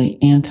basically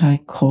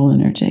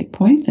anticholinergic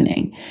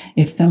poisoning.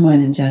 If someone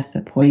ingests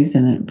a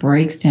poison and it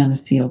breaks down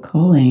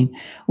acetylcholine,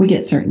 we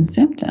get certain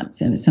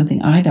symptoms. And it's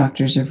something eye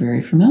doctors are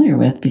very familiar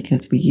with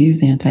because we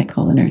use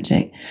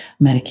anticholinergic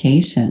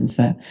medications.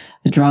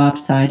 The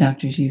drops eye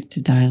doctors use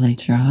to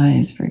dilate your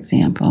eyes, for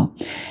example.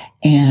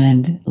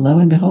 And lo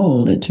and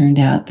behold, it turned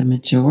out the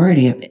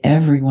majority of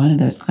every one of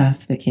those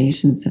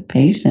classifications of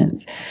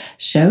patients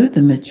showed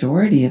the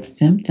majority of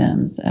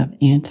symptoms of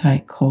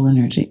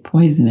anticholinergic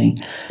poisoning.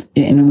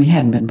 And we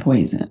hadn't been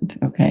poisoned,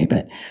 okay?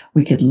 But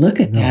we could look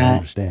at I that,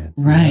 understand.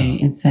 right,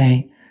 Yeah. and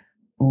say,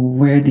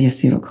 where'd the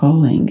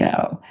acetylcholine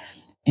go?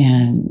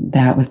 And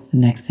that was the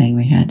next thing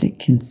we had to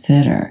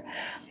consider.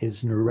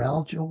 Is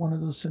neuralgia one of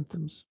those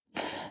symptoms?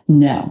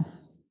 No.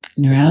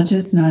 Neuralgia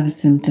is not a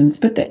symptoms,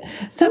 but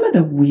some of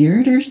the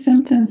weirder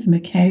symptoms,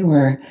 McKay,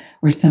 were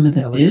some of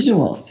the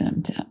visual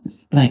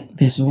symptoms, like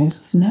visual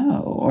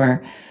snow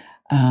or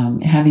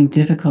having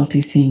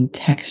difficulty seeing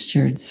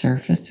textured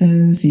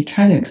surfaces. You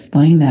try to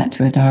explain that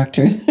to a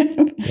doctor.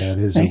 That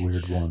is a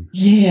weird one.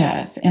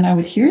 Yes. And I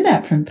would hear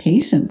that from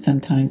patients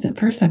sometimes. At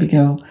first I would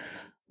go,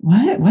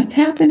 what's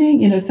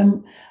happening?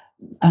 Some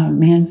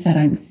man said,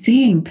 I'm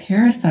seeing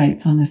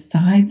parasites on the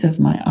sides of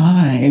my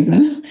eyes.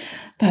 And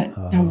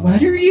now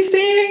what are you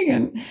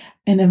seeing?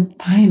 And then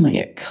finally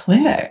it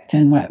clicked.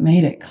 And what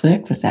made it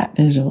click was that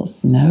visual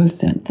snow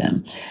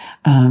symptom.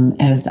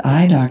 As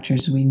eye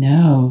doctors, we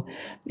know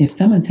if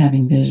someone's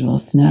having visual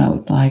snow,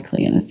 it's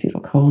likely an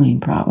acetylcholine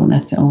problem.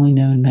 That's the only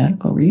known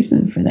medical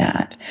reason for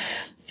that.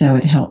 So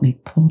it helped me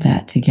pull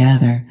that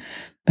together.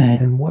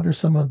 And what are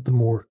some of the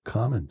more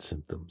common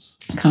symptoms?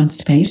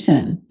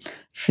 Constipation,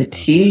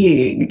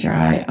 fatigue,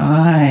 dry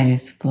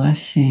eyes,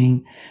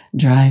 flushing,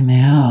 dry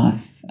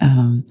mouth,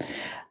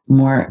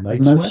 more Night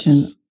emotion.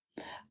 sweats?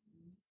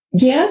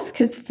 Yes,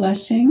 because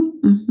flushing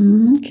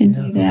can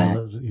do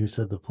that. You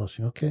said the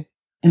flushing. Okay.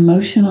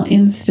 Emotional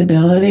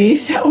instability,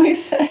 shall we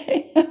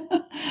say?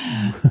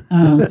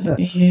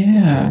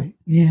 Yeah, Okay.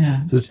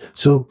 yeah.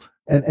 So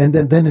and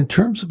then in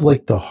terms of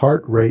like the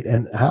heart rate,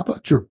 and how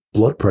about your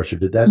blood pressure?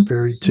 Did that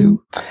vary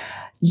too?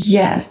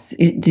 Yes,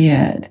 it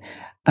did.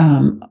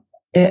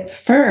 At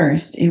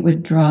first, it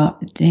would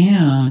drop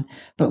down,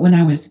 but when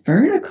I was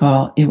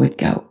vertical, it would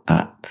go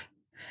up.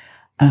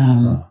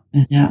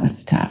 And that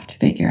was tough to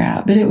figure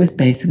out, but it was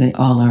basically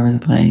all over the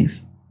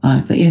place.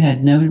 Honestly, it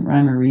had no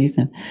rhyme or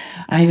reason.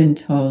 I even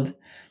told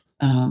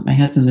my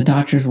husband, the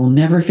doctors will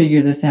never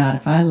figure this out.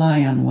 If I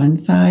lie on one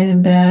side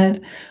in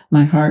bed,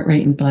 my heart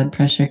rate and blood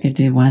pressure could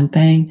do one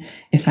thing.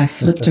 If I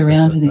flipped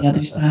around to the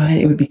other side,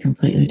 it would be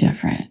completely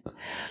different.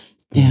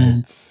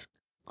 And That's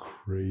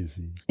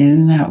crazy.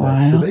 isn't that That's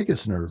wild? the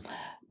vagus nerve.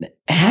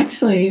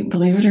 Actually,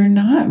 believe it or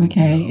not,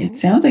 McKay, No. it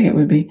sounds like it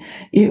would be.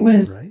 It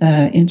was Right?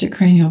 the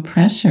intracranial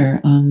pressure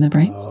on the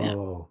brainstem.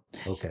 Oh,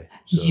 okay.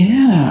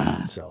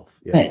 Yeah. Itself.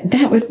 Yeah. But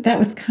that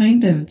was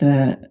kind of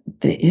the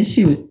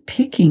issue, was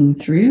picking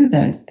through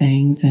those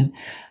things, and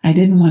I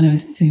didn't want to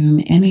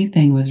assume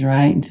anything was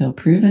right until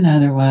proven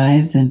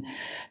otherwise, and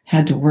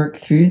had to work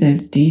through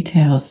those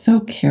details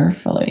so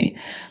carefully.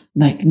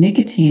 Like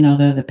nicotine,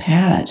 although the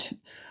patch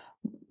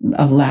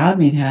allowed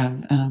me to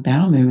have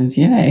bowel movements,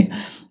 yay!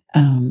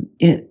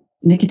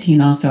 Nicotine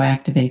also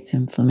activates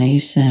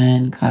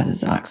inflammation,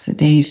 causes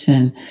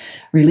oxidation,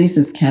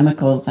 releases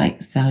chemicals like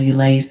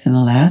cellulase and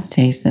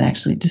elastase that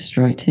actually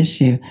destroy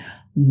tissue.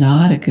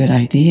 Not a good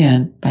idea.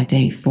 And by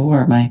day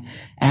 4, my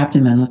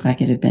abdomen looked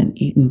like it had been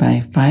eaten by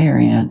fire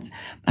ants.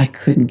 I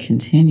couldn't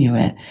continue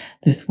it.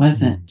 This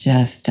wasn't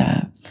just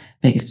a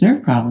vagus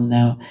nerve problem,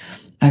 though.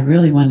 I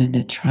really wanted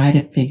to try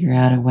to figure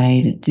out a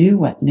way to do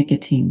what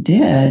nicotine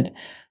did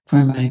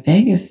for my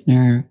vagus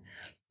nerve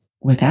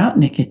without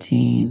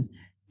nicotine,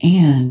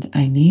 and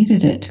I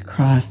needed it to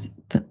cross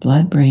the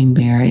blood-brain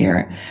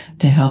barrier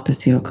to help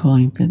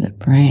acetylcholine for the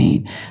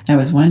brain. That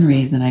was one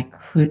reason I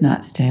could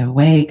not stay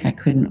awake. I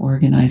couldn't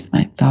organize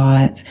my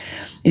thoughts.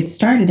 It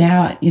started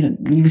out,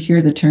 you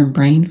hear the term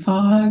brain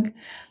fog,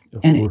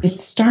 and it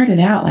started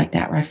out like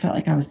that, where I felt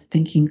like I was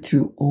thinking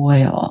through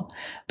oil.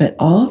 But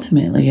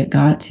ultimately, it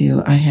got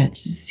to, I had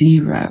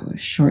zero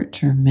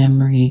short-term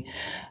memory.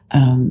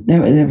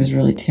 That was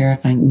really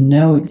terrifying.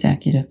 No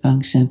executive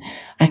function.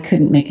 I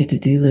couldn't make a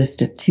to-do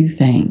list of 2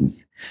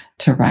 things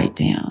to write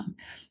down.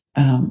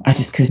 I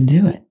just couldn't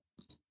do it.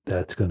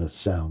 That's going to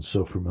sound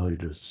so familiar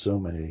to so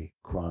many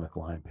chronic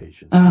Lyme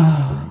patients.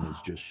 Oh. The brain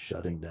is just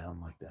shutting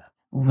down like that.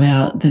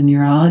 Well, the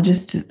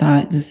neurologist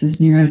thought this is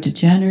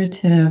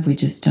neurodegenerative. We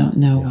just don't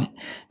know what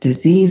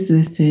disease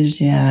this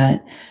is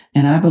yet.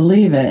 And I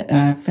believe it.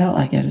 I felt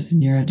like it was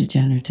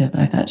neurodegenerative,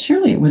 but I thought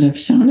surely it would have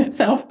shown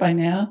itself by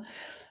now.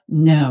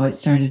 No, it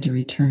started to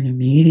return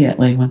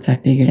immediately once I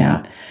figured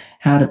out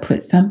how to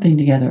put something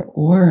together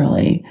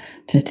orally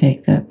to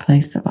take the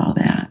place of all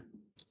that.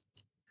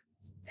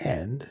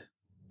 And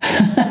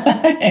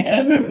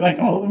like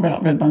all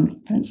about red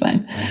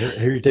sunshine.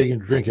 Here you're taking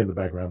a drink in the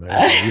background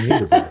there. You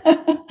need a breath.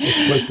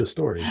 It's quite the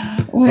story.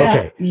 Well,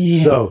 okay,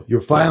 yeah. So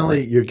you're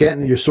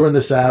sorting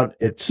this out.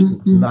 It's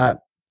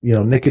not,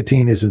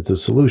 nicotine isn't the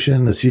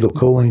solution.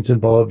 Acetylcholine's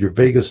involved. Your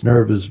vagus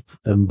nerve is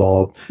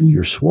involved.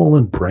 Your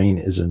swollen brain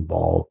is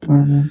involved.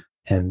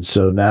 And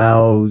so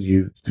now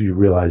you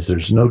realize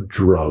there's no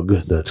drug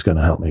that's going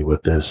to help me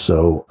with this.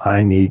 So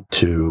I need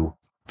to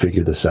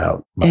figure this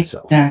out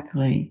myself.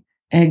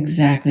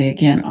 Exactly.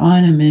 Again,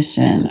 on a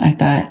mission. I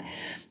thought,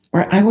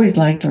 I always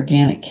liked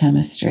organic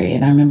chemistry.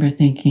 And I remember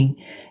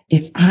thinking,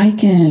 if I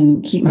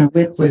can keep my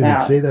wits Wait a minute,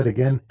 about. say that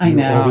again. I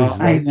know.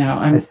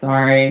 I'm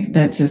sorry.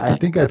 That's just. I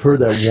think I've heard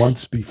that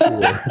once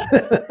before.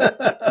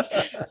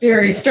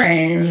 Very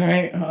strange,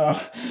 right?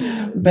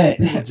 Oh, but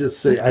just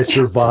say I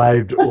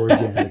survived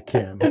organic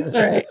chem. That's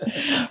right.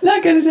 I'm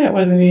not going to say it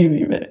wasn't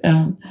easy, but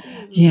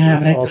yeah.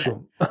 That's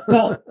awesome.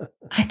 Well,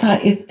 I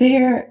thought, is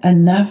there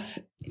enough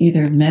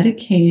either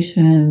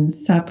medications,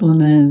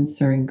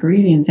 supplements, or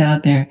ingredients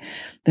out there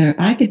that if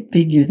I could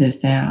figure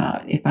this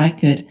out, if I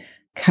could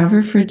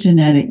cover for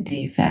genetic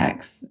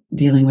defects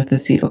dealing with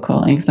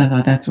acetylcholine, because I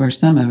thought that's where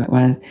some of it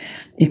was,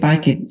 if I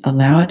could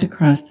allow it to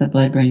cross the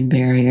blood-brain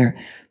barrier,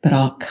 but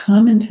I'll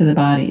come into the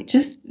body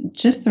just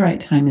the right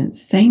time and at the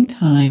same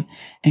time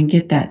and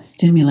get that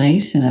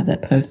stimulation of the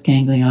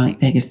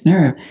postganglionic vagus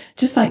nerve,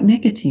 just like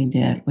nicotine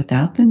did.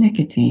 Without the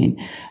nicotine,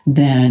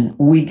 then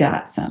we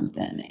got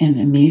something, and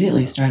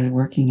immediately started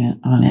working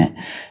on it.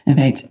 In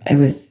fact, it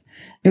was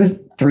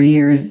 3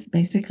 years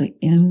basically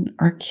in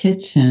our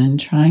kitchen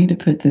trying to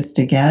put this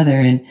together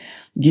and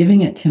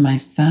giving it to my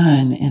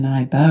son and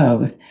I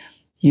both.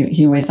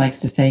 He always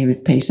likes to say he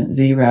was patient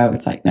 0.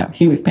 It's like, no,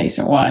 he was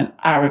patient 1.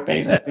 I was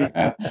patient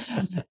 0.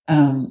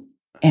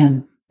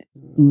 And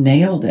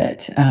nailed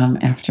it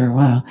after a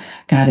while.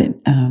 Got it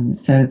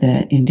so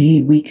that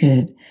indeed we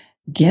could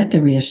get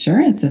the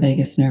reassurance the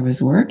vagus nerve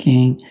was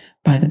working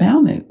by the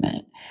bowel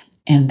movement.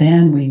 And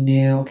then we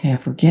knew, okay,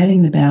 if we're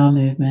getting the bowel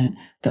movement,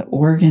 the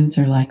organs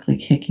are likely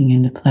kicking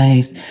into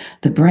place.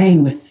 The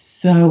brain was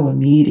so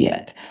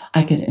immediate.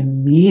 I could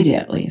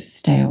immediately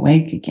stay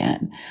awake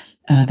again.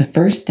 The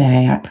first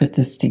day I put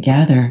this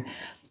together,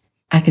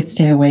 I could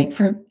stay awake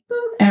for an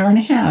hour and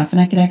a half, and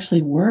I could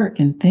actually work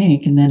and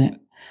think. And then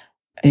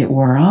it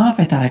wore off.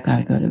 I thought, I've got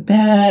to go to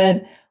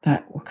bed.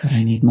 Thought, well, could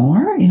I need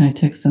more? I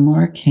took some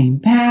more, came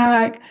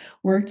back,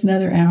 worked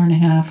another hour and a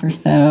half or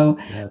so,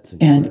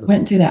 and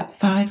went through that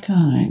 5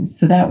 times.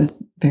 So that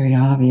was very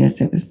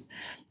obvious. It was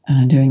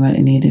doing what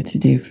it needed to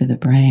do for the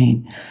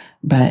brain.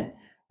 But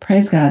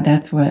praise God,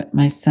 that's what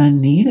my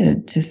son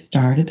needed to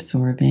start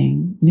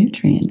absorbing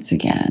nutrients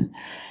again.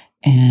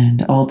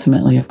 And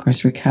ultimately, of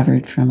course,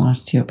 recovered from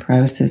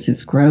osteoporosis.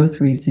 His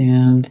growth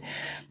resumed.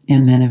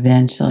 And then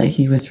eventually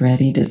he was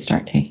ready to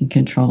start taking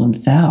control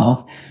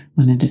himself,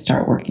 wanted to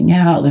start working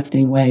out,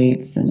 lifting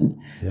weights, and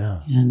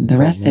the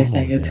rest, they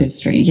say, is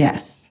history.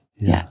 Yes.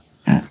 Yeah.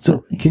 Yes,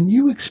 absolutely. So can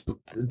you explain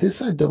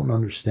this? I don't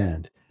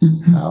understand.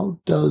 How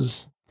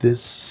does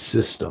this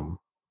system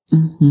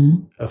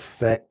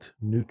affect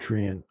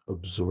nutrient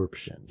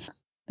absorption?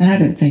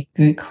 That is a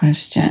good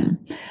question,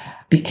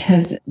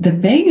 because the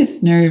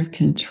vagus nerve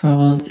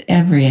controls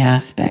every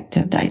aspect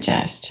of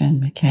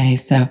digestion. Okay,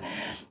 so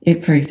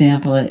for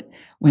example,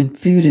 when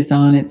food is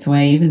on its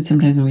way, even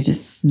sometimes when we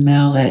just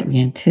smell it,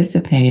 we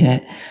anticipate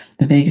it,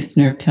 the vagus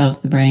nerve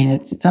tells the brain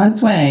it's on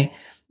its way.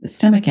 The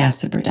stomach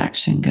acid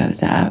production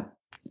goes up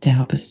to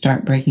help us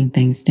start breaking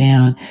things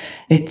down.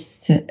 It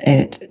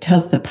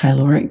tells the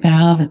pyloric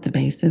valve at the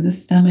base of the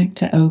stomach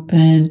to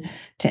open,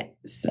 to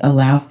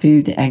allow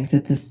food to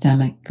exit the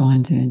stomach, go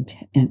into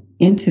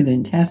the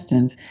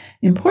intestines.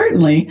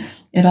 Importantly,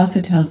 it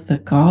also tells the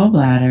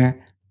gallbladder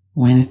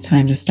when it's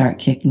time to start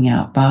kicking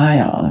out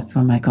bile. That's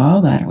when my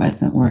gallbladder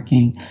wasn't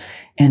working.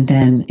 And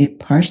then it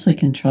partially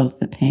controls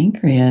the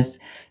pancreas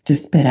to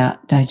spit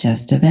out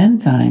digestive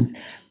enzymes.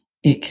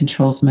 It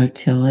controls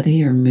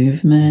motility or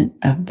movement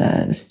of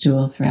the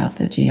stool throughout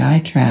the GI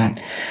tract.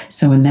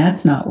 So when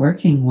that's not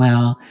working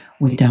well,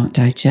 we don't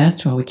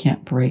digest well. We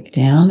can't break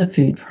down the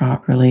food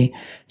properly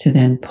to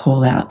then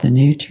pull out the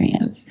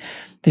nutrients.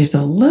 There's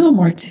a little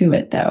more to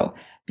it, though,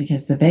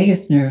 because the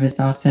vagus nerve is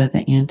also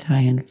the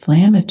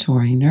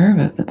anti-inflammatory nerve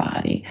of the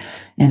body.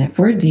 And if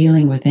we're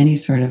dealing with any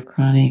sort of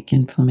chronic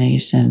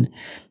inflammation,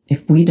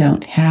 if we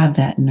don't have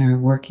that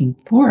nerve working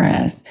for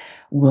us,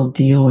 we'll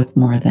deal with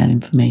more of that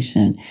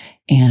inflammation.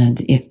 And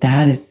if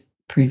that is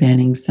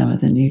preventing some of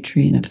the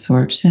nutrient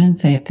absorption,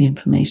 say if the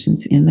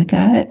inflammation's in the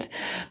gut,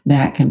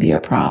 that can be a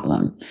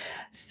problem.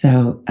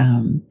 So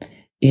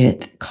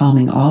it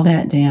calming all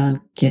that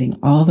down, getting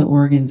all the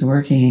organs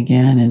working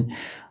again. And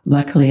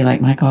luckily,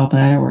 like my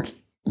gallbladder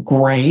works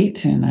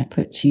great, and I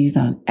put cheese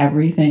on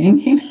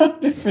everything,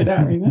 just for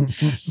that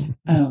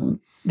reason.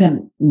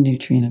 Then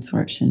nutrient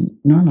absorption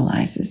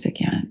normalizes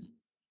again.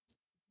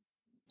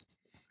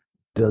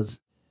 Does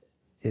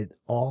it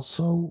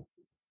also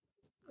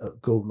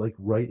go like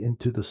right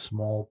into the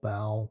small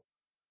bowel?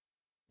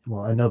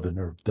 Well, I know the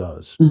nerve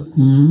does,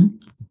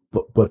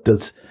 but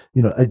does,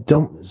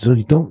 so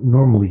you don't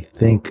normally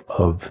think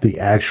of the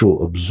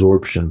actual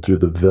absorption through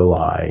the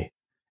villi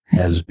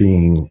as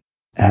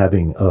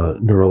having a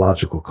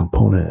neurological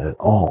component at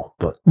all,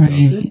 but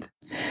does it?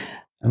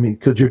 I mean,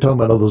 because you're talking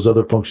about all those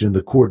other functions,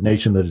 the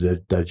coordination of the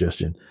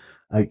digestion.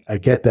 I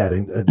get that,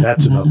 and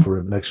that's enough for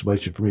an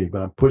explanation for me,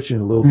 but I'm pushing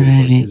a little bit.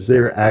 Is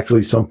there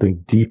actually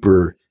something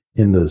deeper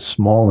in the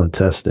small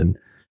intestine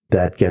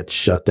that gets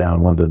shut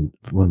down when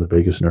the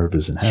vagus nerve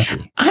isn't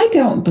happy? I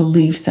don't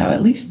believe so,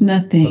 at least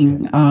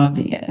nothing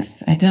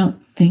obvious. I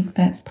don't think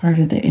that's part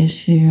of the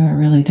issue. I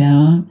really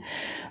don't.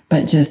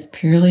 But just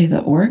purely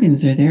the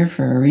organs are there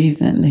for a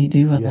reason. They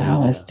do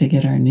allow us to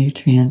get our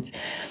nutrients.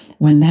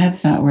 When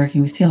that's not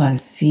working, we see a lot of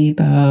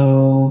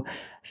SIBO,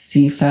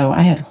 SIFO.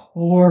 I had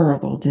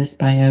horrible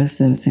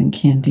dysbiosis and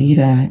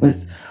candida. It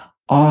was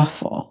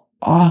awful,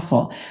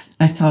 awful.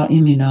 I saw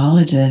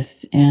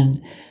immunologists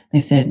and they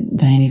said,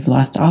 Diane, you've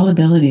lost all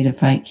ability to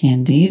fight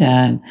candida.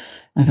 And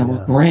I said,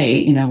 well,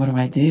 great. What do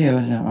I do?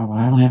 I said, well,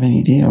 I don't have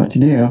any idea what to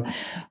do.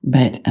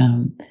 But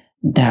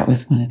that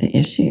was one of the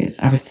issues.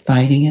 I was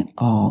fighting it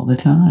all the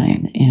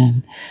time.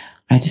 And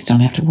I just don't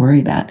have to worry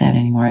about that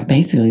anymore. It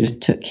basically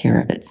just took care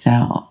of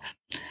itself.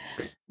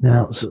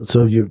 Now,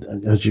 so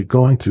as you're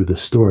going through the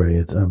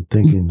story, I'm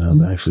thinking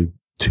of actually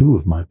two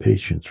of my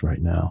patients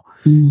right now.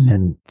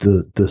 And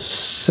the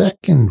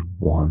second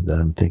one that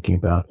I'm thinking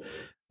about,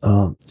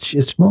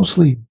 it's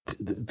mostly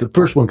the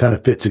first one kind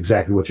of fits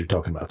exactly what you're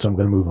talking about. So I'm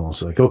going to move on.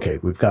 So okay,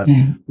 we've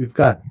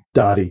got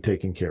Dottie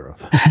taken care of.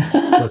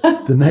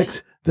 But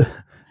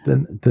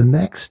the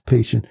next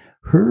patient,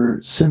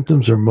 her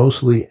symptoms are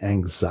mostly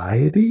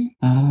anxiety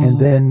and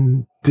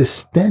then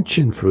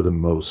distension for the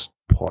most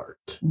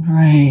part.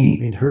 Right.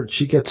 I mean,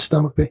 she gets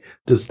stomach pain.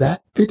 Does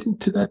that fit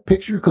into that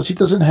picture? Because she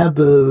doesn't have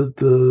the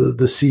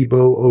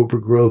SIBO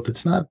overgrowth.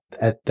 It's not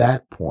at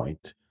that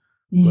point.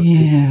 But could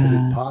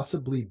it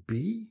possibly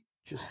be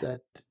just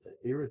that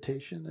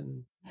irritation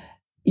and?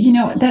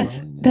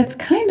 That's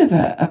kind of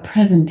a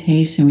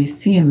presentation. We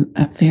see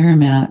a fair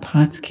amount at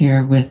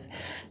PotsCare with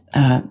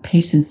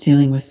patients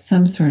dealing with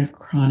some sort of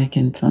chronic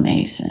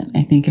inflammation.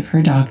 I think if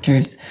her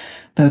doctor's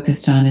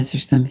focused on, is there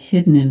some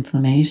hidden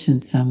inflammation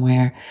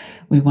somewhere?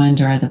 We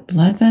wonder, are the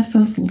blood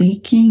vessels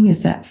leaking?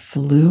 Is that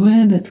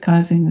fluid that's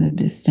causing the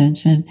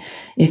distension?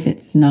 If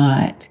it's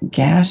not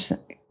gas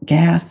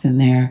in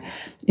there,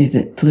 is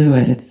it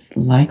fluid? It's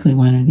likely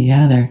one or the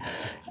other.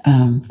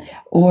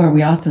 Or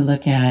we also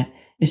look at,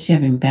 is she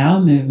having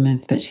bowel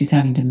movements, but she's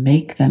having to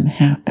make them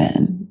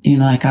happen?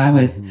 Like I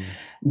was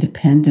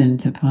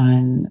dependent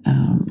upon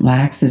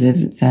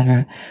laxatives,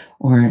 etc.,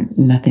 or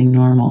nothing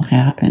normal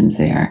happens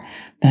there.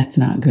 That's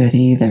not good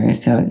either.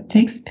 So it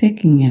takes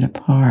picking it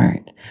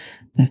apart.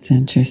 That's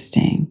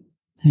interesting.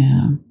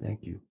 Yeah.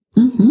 Thank you.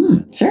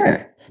 Sure.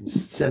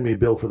 Send me a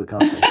bill for the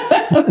consult.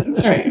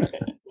 That's right.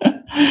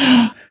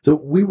 So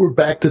we were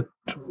back to,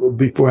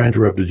 before I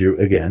interrupted you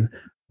again,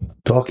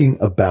 talking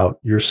about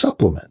your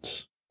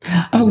supplements.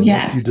 Oh, What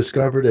yes. you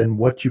discovered and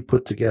what you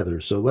put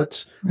together. So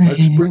let's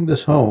Right. bring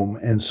this home.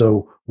 And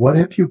so what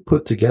have you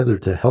put together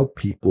to help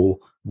people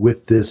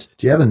with this?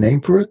 Do you have a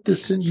name for it,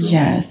 this syndrome?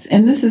 Yes.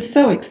 And this is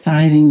so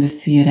exciting to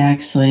see it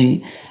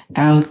actually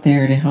out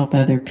there to help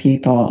other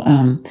people.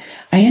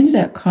 I ended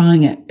up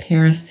calling it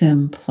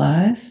Parasim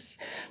Plus.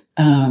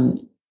 I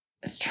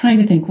was trying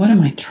to think, what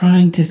am I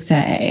trying to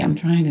say? I'm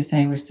trying to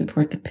say we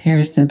support the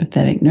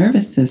parasympathetic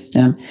nervous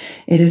system.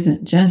 It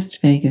isn't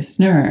just vagus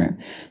nerve.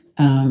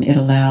 It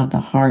allowed the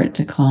heart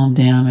to calm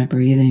down, my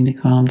breathing to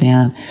calm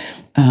down,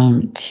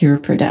 tear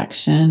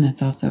production.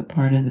 That's also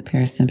part of the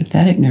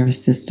parasympathetic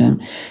nervous system,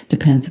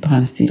 depends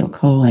upon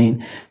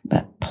acetylcholine.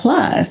 But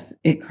plus,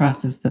 it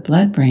crosses the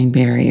blood-brain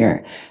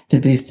barrier to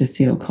boost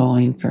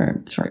acetylcholine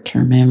for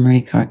short-term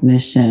memory,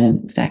 cognition,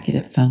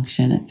 executive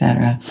function,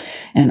 etc.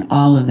 And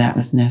all of that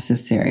was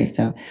necessary.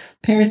 So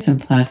Parasim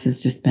Plus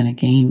has just been a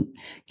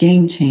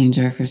game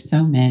changer for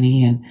so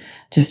many, and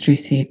just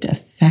received a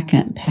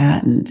second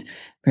patent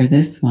for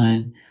this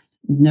one.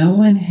 No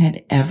one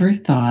had ever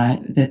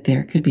thought that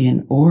there could be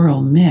an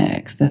oral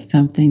mix of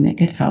something that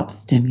could help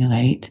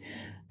stimulate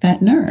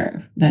that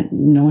nerve, that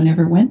no one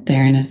ever went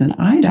there. And as an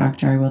eye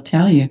doctor, I will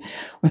tell you,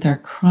 with our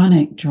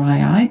chronic dry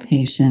eye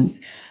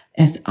patients,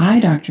 as eye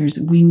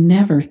doctors, we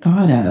never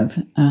thought of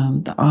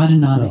the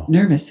autonomic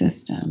nervous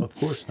system. Of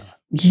course not.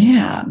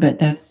 Yeah, but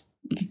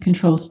it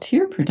controls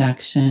tear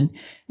production,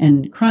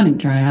 and chronic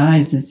dry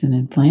eyes is an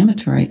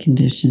inflammatory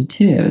condition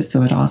too.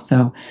 So it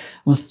also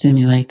will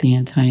stimulate the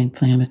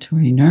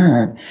anti-inflammatory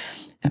nerve.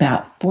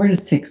 About 4 to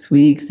 6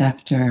 weeks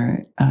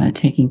after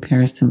taking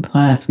Parasim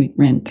Plus, we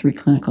ran 3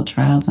 clinical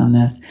trials on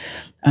this.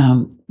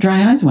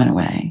 Dry eyes went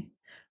away. I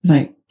was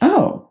like,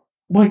 oh,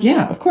 well,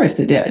 yeah, of course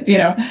it did,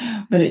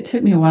 but it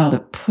took me a while to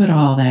put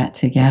all that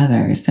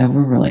together. So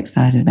we're really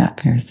excited about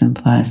Parasim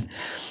Plus.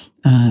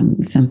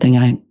 Something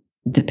I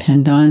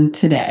depend on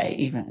today,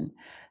 even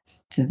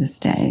to this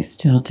day,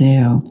 still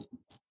do.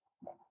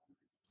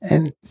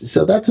 And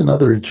so that's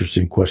another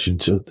interesting question.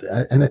 So,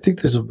 and I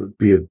think this would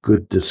be a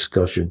good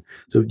discussion.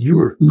 So you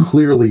were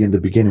clearly in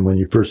the beginning, when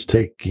you first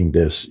taking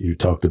this, you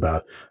talked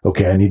about,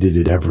 okay, I needed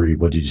it every,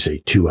 what did you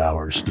say, 2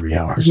 hours, 3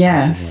 hours?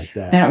 Yes,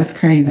 like that was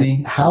crazy.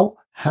 And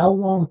how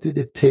long did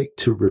it take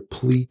to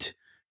replete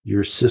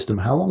your system?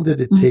 How long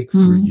did it take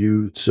for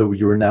you? So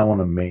you were now on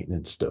a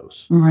maintenance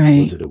dose.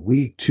 Right. Was it a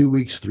week, 2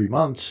 weeks, 3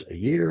 months, a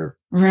year?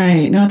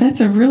 Right. No, that's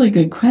a really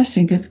good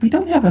question, because we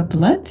don't have a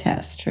blood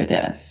test for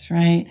this,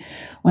 right?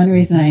 One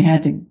reason I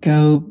had to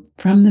go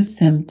from the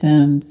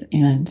symptoms,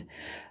 and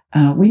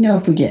we know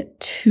if we get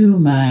too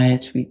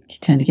much, we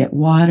tend to get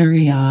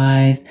watery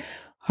eyes,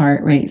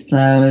 heart rate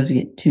slows,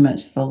 we get too much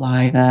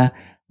saliva.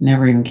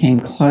 Never even came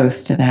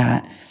close to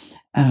that.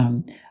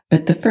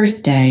 But the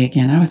first day,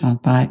 again, I was on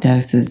 5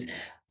 doses.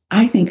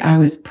 I think I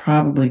was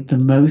probably the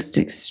most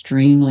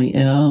extremely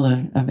ill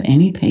of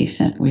any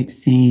patient we've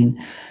seen,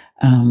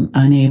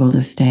 unable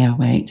to stay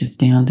awake, just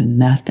down to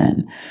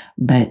nothing.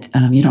 But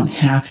you don't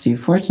have to,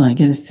 fortunately,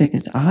 get as sick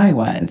as I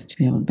was to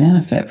be able to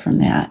benefit from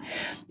that.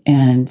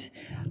 And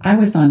I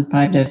was on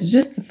 5 doses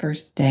just the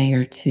first day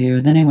or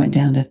two. Then I went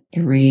down to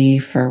 3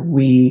 for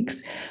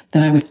weeks.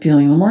 Then I was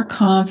feeling a little more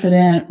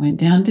confident, went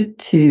down to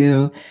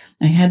 2.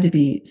 I had to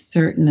be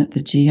certain that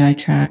the GI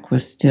tract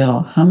was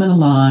still humming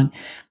along,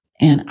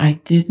 and I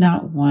did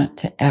not want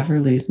to ever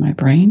lose my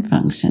brain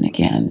function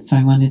again. So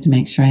I wanted to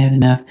make sure I had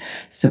enough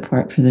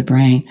support for the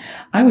brain.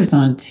 I was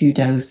on 2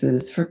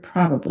 doses for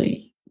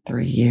probably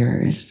 3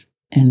 years,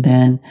 and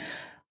then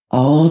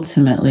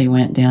ultimately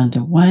went down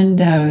to 1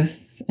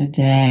 dose a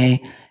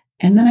day.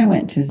 And then I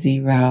went to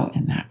 0,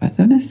 and that was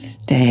a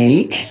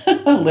mistake.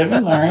 Live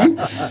and learn.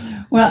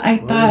 Well, I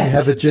thought, you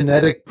have a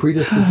genetic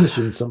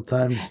predisposition.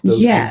 Sometimes those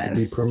need to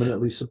be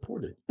permanently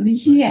supported.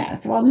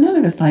 Yes. Well, none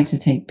of us like to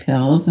take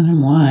pills, and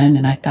I'm one.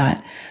 And I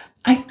thought,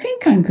 I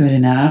think I'm good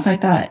enough. I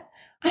thought,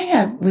 I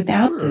have,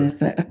 without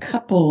this, a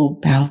couple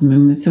bowel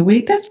movements a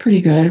week. That's pretty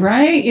good,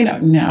 right?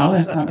 No,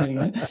 that's not pretty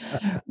good.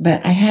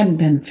 But I hadn't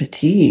been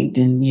fatigued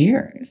in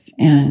years,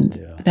 and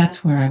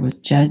that's where I was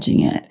judging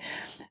it.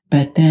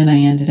 But then I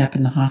ended up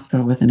in the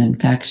hospital with an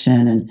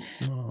infection, and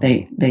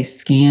they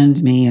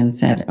scanned me and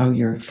said, oh,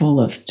 you're full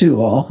of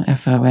stool.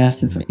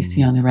 FOS is what you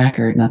see on the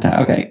record. And I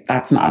thought, okay,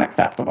 that's not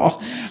acceptable.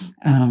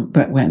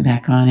 But went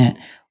back on it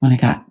when I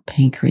got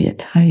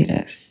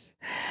pancreatitis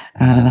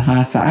out of the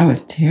hospital. I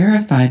was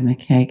terrified,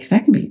 McKay, because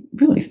that could be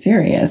really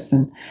serious.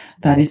 And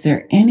thought, is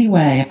there any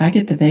way, if I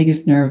get the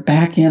vagus nerve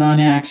back in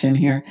on action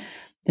here,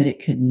 that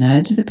it could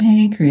nudge the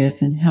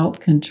pancreas and help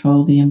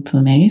control the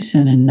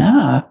inflammation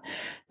enough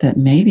that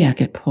maybe I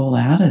could pull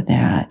out of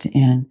that?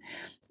 And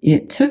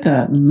it took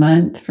a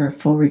month for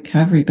full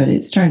recovery, but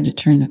it started to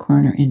turn the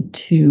corner in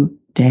 2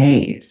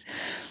 days.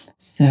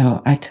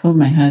 So I told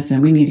my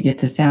husband, we need to get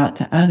this out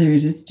to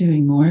others. It's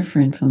doing more for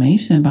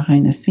inflammation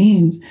behind the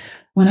scenes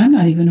when I'm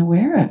not even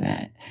aware of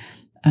it.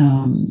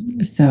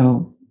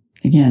 So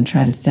again,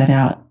 try to set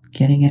out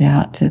getting it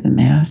out to the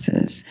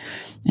masses.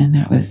 And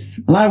that was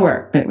a lot of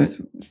work, but it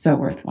was so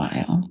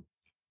worthwhile.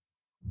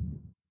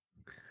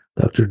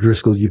 Dr.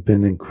 Driscoll, you've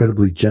been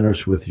incredibly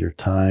generous with your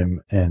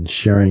time and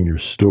sharing your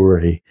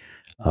story.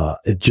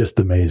 It's just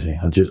amazing.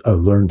 I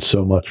learned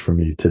so much from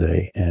you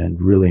today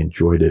and really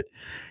enjoyed it.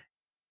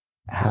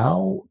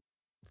 How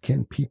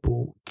can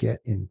people get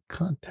in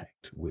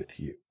contact with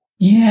you?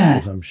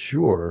 Yes. Because I'm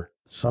sure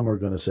some are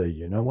going to say,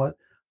 you know what?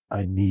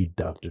 I need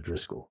Dr.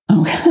 Driscoll.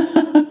 Oh,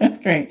 that's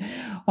great.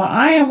 Well,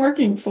 I am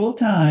working full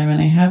time,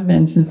 and I have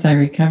been since I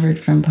recovered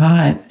from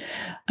POTS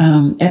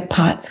at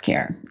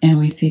POTScare, and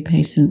we see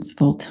patients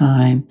full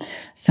time.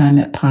 So I'm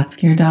at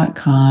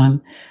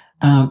potscare.com.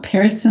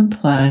 Parasym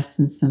Plus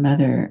and some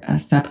other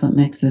supplement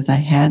mixes I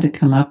had to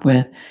come up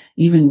with,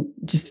 even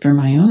just for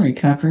my own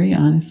recovery,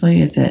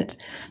 honestly, is at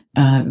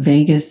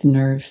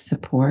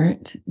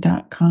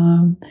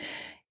vagusnervesupport.com.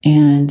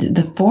 And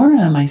the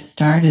forum I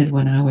started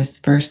when I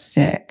was first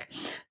sick,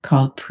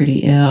 called Pretty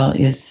Ill,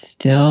 is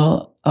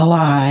still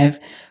alive.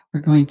 We're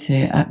going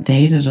to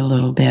update it a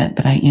little bit,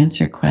 but I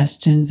answer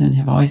questions and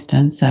have always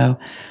done so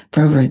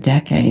for over a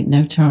decade,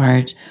 no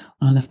charge,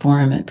 on the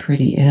forum at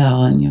Pretty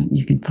Ill, and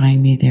you can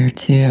find me there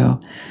too.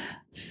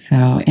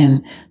 So,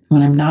 and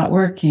when I'm not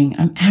working,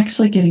 I'm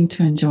actually getting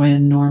to enjoy a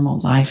normal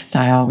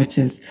lifestyle, which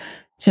is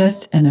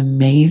just an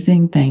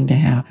amazing thing to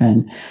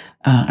happen.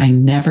 I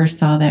never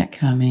saw that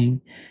coming.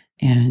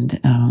 And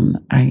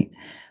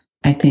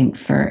I think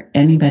for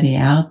anybody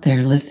out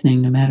there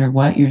listening, no matter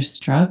what your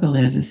struggle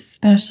is,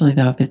 especially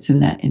though if it's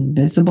in that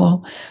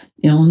invisible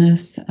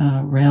illness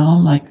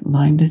realm like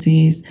Lyme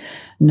disease,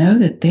 know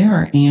that there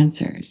are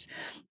answers.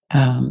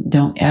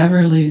 Don't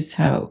ever lose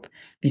hope,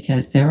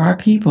 because there are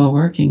people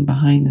working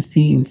behind the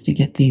scenes to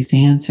get these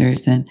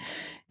answers. And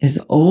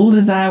as old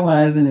as I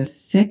was and as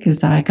sick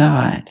as I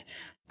got,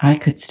 I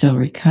could still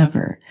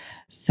recover.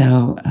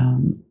 So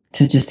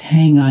to just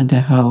hang on to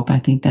hope, I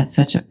think that's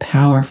such a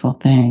powerful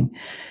thing.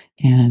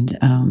 And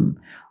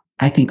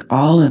I think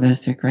all of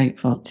us are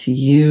grateful to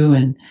you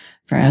and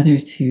for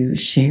others who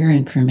share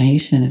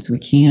information as we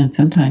can.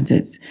 Sometimes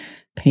it's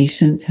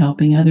patients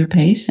helping other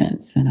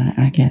patients, and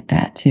I get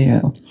that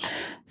too.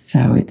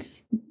 So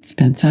it's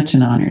been such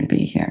an honor to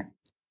be here.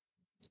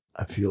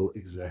 I feel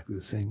exactly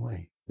the same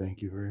way.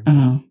 Thank you very much.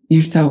 Oh,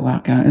 you're so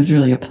welcome. It was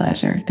really a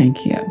pleasure.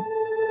 Thank you.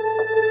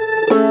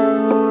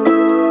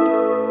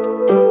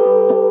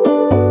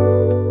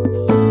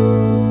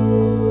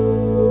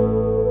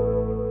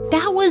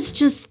 That was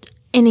just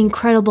an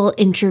incredible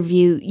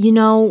interview. You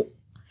know,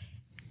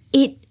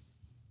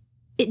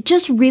 it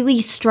just really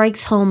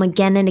strikes home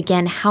again and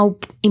again how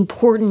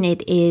important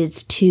it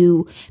is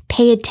to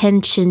pay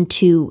attention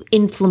to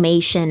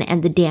inflammation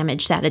and the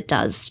damage that it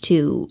does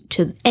to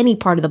any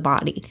part of the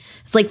body.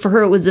 It's like for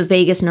her, it was the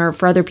vagus nerve.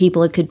 For other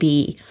people, it could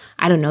be,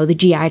 I don't know, the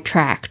GI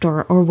tract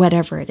or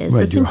whatever it is.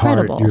 Right, it's your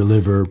incredible. Heart, your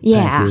liver,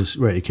 pancreas,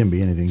 right? It can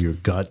be anything, your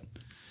gut.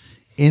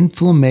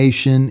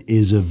 Inflammation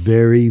is a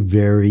very,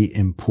 very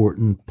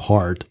important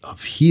part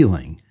of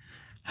healing.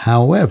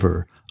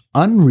 However,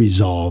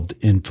 unresolved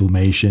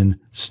inflammation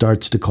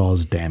starts to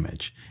cause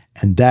damage.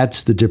 And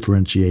that's the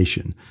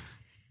differentiation.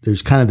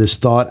 There's kind of this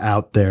thought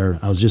out there.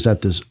 I was just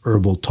at this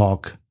herbal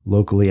talk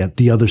locally at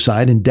the other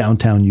side in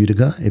downtown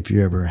Utica. If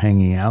you're ever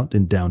hanging out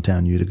in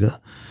downtown Utica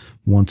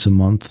once a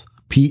month,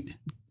 Pete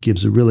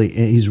he's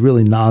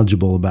really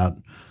knowledgeable about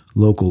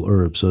local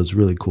herbs. So it's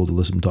really cool to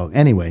listen to talk.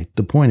 Anyway,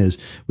 the point is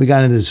we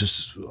got into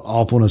this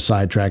off on a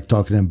sidetrack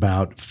talking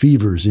about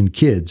fevers in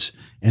kids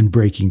and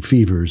breaking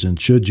fevers and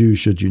should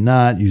you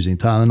not, using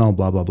Tylenol,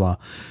 blah, blah, blah.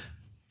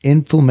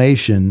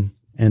 Inflammation,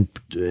 and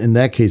in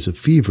that case of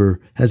fever,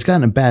 has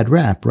gotten a bad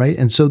rap, right?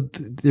 And so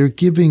they're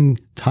giving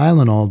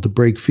Tylenol to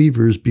break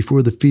fevers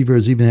before the fever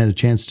has even had a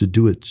chance to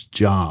do its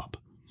job,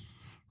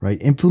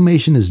 right?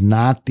 Inflammation is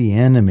not the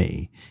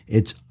enemy.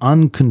 It's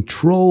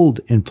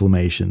uncontrolled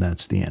inflammation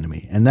that's the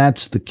enemy. And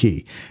that's the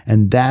key.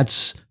 And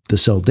that's the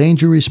cell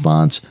danger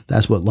response.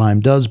 That's what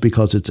Lyme does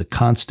because it's a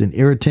constant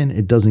irritant.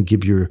 It doesn't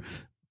give your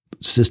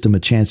system a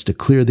chance to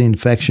clear the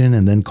infection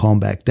and then calm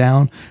back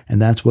down.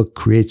 And that's what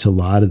creates a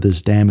lot of this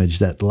damage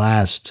that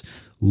lasts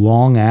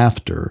long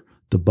after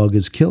the bug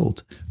is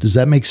killed. Does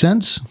that make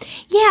sense?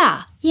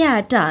 Yeah,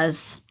 it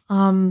does.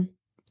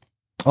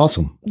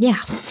 Awesome.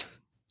 Yeah.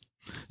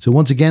 So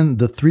once again,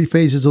 the 3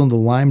 phases on the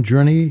Lyme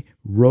journey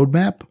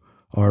roadmap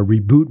are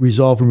reboot,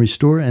 resolve, and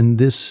restore. And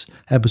this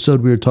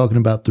episode, we were talking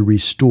about the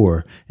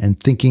restore and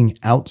thinking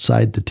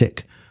outside the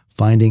tick,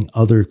 finding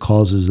other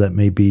causes that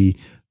may be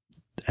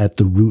at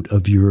the root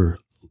of your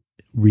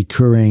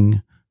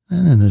recurring,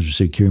 not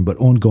necessarily curing, but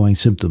ongoing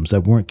symptoms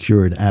that weren't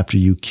cured after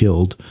you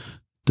killed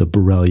the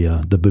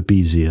Borrelia, the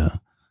Babesia,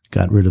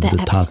 got rid of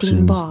the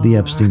toxins, the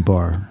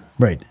Epstein-Barr,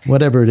 right?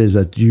 Whatever it is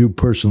that you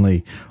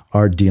personally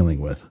are dealing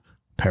with.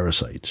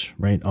 parasites,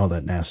 right? All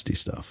that nasty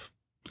stuff.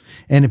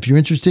 And if you're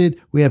interested,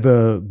 we have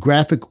a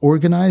graphic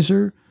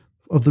organizer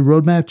of the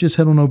roadmap. Just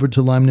head on over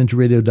to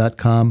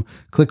LymeNinjaRadio.com,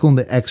 click on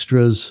the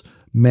extras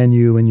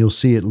menu, and you'll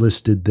see it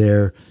listed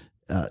there.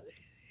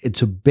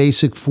 It's a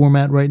basic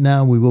format right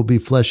now. We will be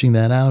fleshing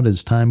that out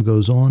as time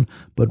goes on.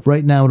 But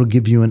right now, it'll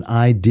give you an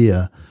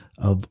idea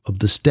of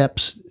the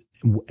steps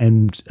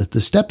and the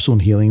steps on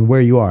healing,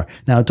 where you are.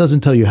 Now, it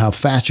doesn't tell you how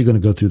fast you're going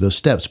to go through those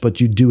steps, but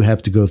you do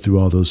have to go through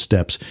all those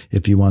steps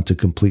if you want to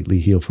completely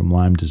heal from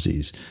Lyme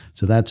disease.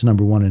 So that's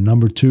number one. And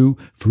number two,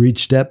 for each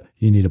step,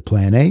 you need a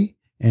plan A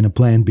and a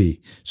plan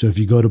B. So if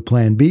you go to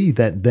plan B,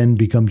 that then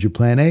becomes your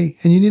plan A,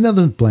 and you need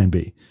another plan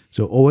B.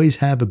 So always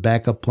have a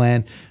backup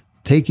plan.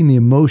 Taking the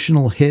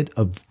emotional hit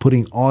of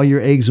putting all your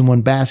eggs in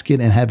one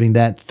basket and having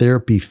that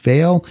therapy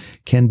fail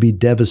can be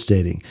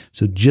devastating.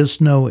 So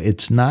just know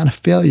it's not a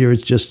failure.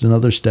 It's just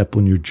another step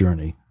on your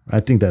journey.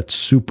 I think that's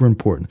super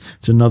important.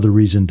 It's another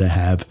reason to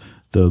have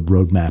the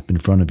roadmap in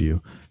front of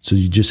you. So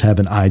you just have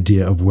an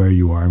idea of where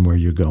you are and where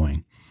you're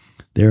going.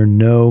 There are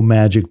no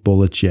magic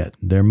bullets yet.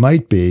 There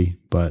might be,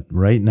 but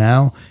right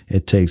now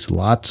it takes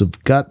lots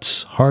of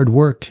guts, hard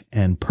work,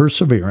 and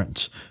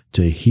perseverance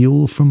to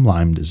heal from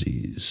Lyme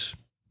disease.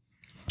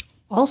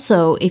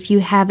 Also, if you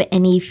have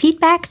any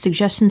feedback,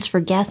 suggestions for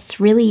guests,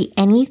 really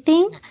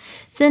anything,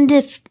 send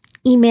an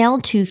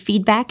email to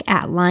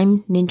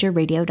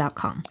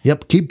feedback@LymeNinjaRadio.com.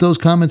 Yep, keep those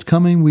comments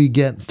coming. We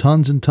get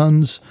tons and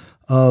tons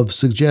of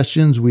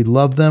suggestions. We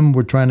love them.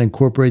 We're trying to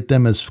incorporate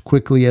them as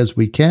quickly as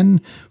we can.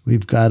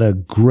 We've got a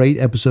great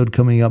episode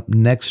coming up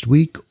next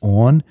week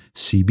on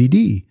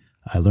CBD.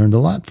 I learned a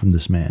lot from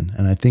this man,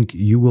 and I think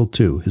you will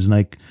too. His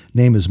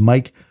name is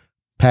Mike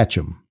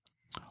Patcham.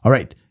 All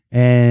right.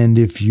 And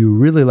if you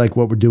really like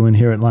what we're doing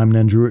here at Lyme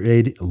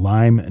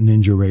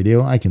Ninja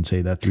Radio, I can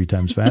say that 3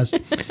 times fast,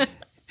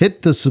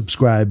 hit the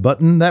subscribe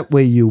button. That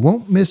way you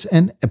won't miss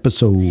an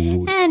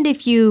episode. And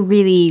if you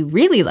really,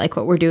 really like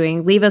what we're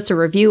doing, leave us a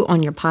review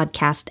on your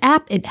podcast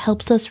app. It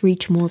helps us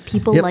reach more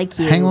people like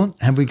you. Hang on.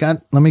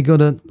 Let me go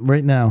to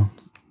right now.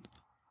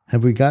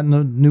 Have we gotten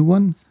a new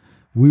one?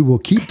 We will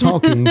keep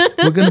talking.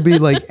 We're going to be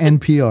like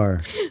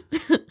NPR.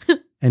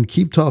 And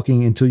keep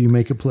talking until you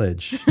make a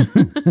pledge.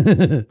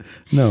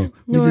 No,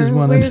 we just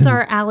want to. Where's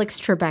our Alex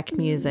Trebek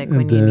music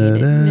when you need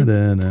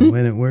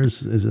it? Wait,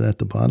 is it at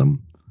the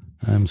bottom?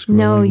 I'm scrolling.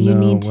 No, you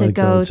need to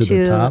go to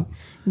the top.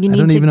 I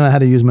don't even know how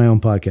to use my own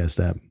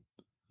podcast app.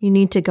 You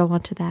need to go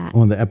onto that.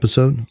 On the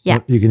episode? Yeah.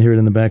 You can hear it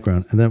in the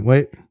background. And then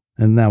wait.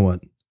 And now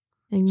what?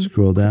 And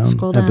scroll down.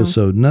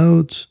 Episode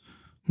notes.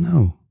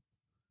 No.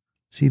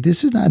 See,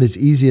 this is not as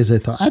easy as I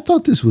thought. I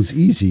thought this was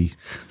easy.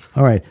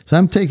 All right. So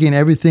I'm taking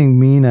everything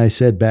mean I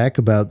said back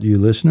about you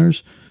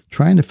listeners,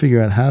 trying to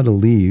figure out how to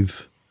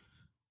leave.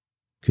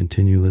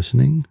 Continue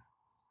listening.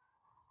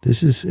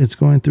 It's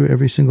going through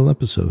every single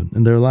episode.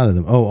 And there are a lot of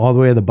them. Oh, all the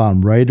way at the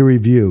bottom. Write a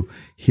review.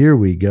 Here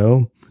we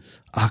go.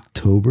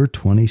 October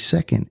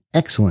 22nd.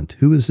 Excellent.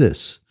 Who is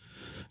this?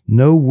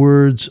 No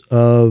words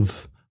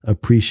of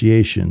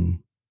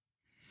appreciation.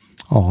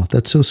 Oh,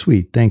 that's so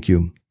sweet. Thank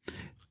you.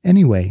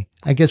 Anyway,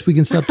 I guess we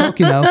can stop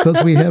talking now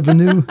because we have a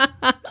new...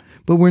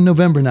 But we're in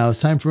November now. It's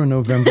time for a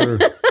November.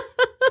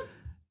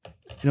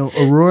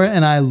 Aurora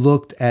and I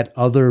looked at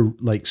other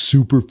like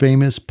super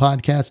famous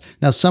podcasts.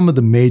 Now, some of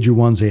the major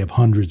ones, they have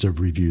hundreds of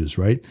reviews,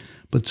 right?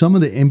 But some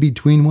of the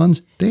in-between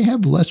ones, they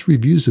have less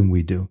reviews than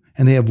we do.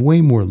 And they have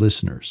way more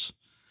listeners.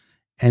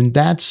 And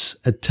that's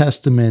a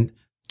testament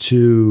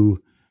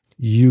to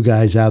you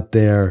guys out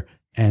there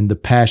and the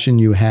passion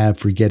you have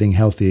for getting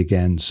healthy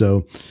again.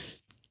 So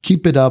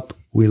keep it up.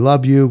 We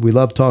love you. We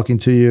love talking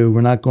to you.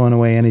 We're not going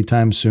away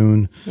anytime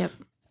soon. Yep.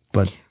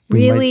 But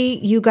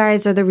you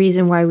guys are the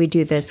reason why we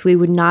do this. We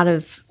would not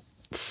have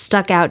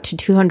stuck out to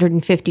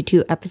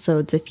 252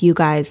 episodes if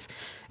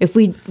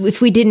we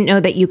didn't know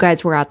that you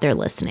guys were out there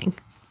listening.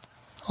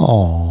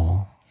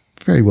 Oh,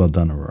 very well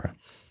done, Aurora.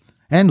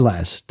 And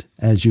last,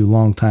 as you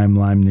longtime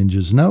Lyme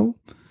Ninjas know,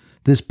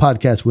 this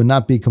podcast would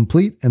not be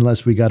complete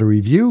unless we got a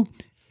review,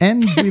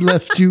 and we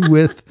left you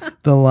with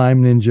the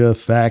Lyme Ninja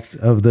fact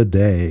of the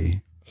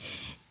day.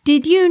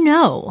 Did you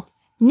know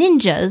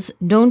ninjas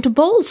don't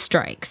bowl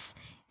strikes?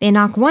 They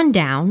knock one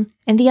down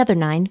and the other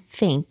 9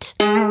 faint.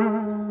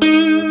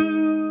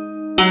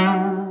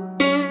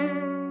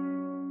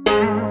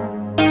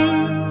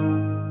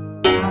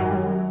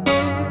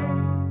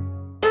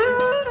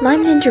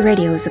 Lyme Ninja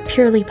Radio is a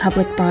purely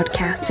public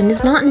broadcast and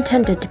is not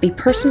intended to be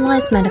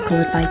personalized medical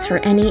advice for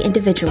any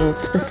individual's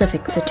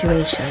specific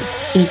situation.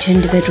 Each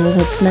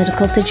individual's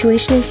medical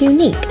situation is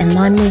unique, and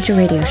Lyme Ninja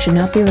Radio should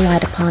not be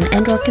relied upon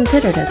and or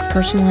considered as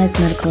personalized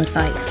medical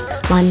advice.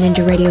 Lyme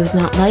Ninja Radio is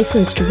not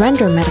licensed to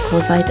render medical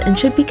advice and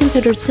should be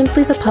considered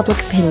simply the public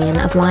opinion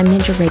of Lyme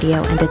Ninja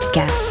Radio and its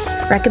guests.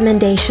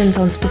 Recommendations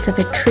on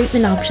specific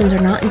treatment options are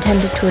not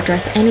intended to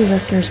address any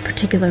listener's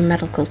particular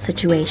medical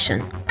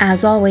situation.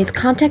 As always,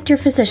 contact your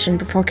physician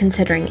before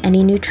considering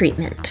any new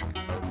treatment.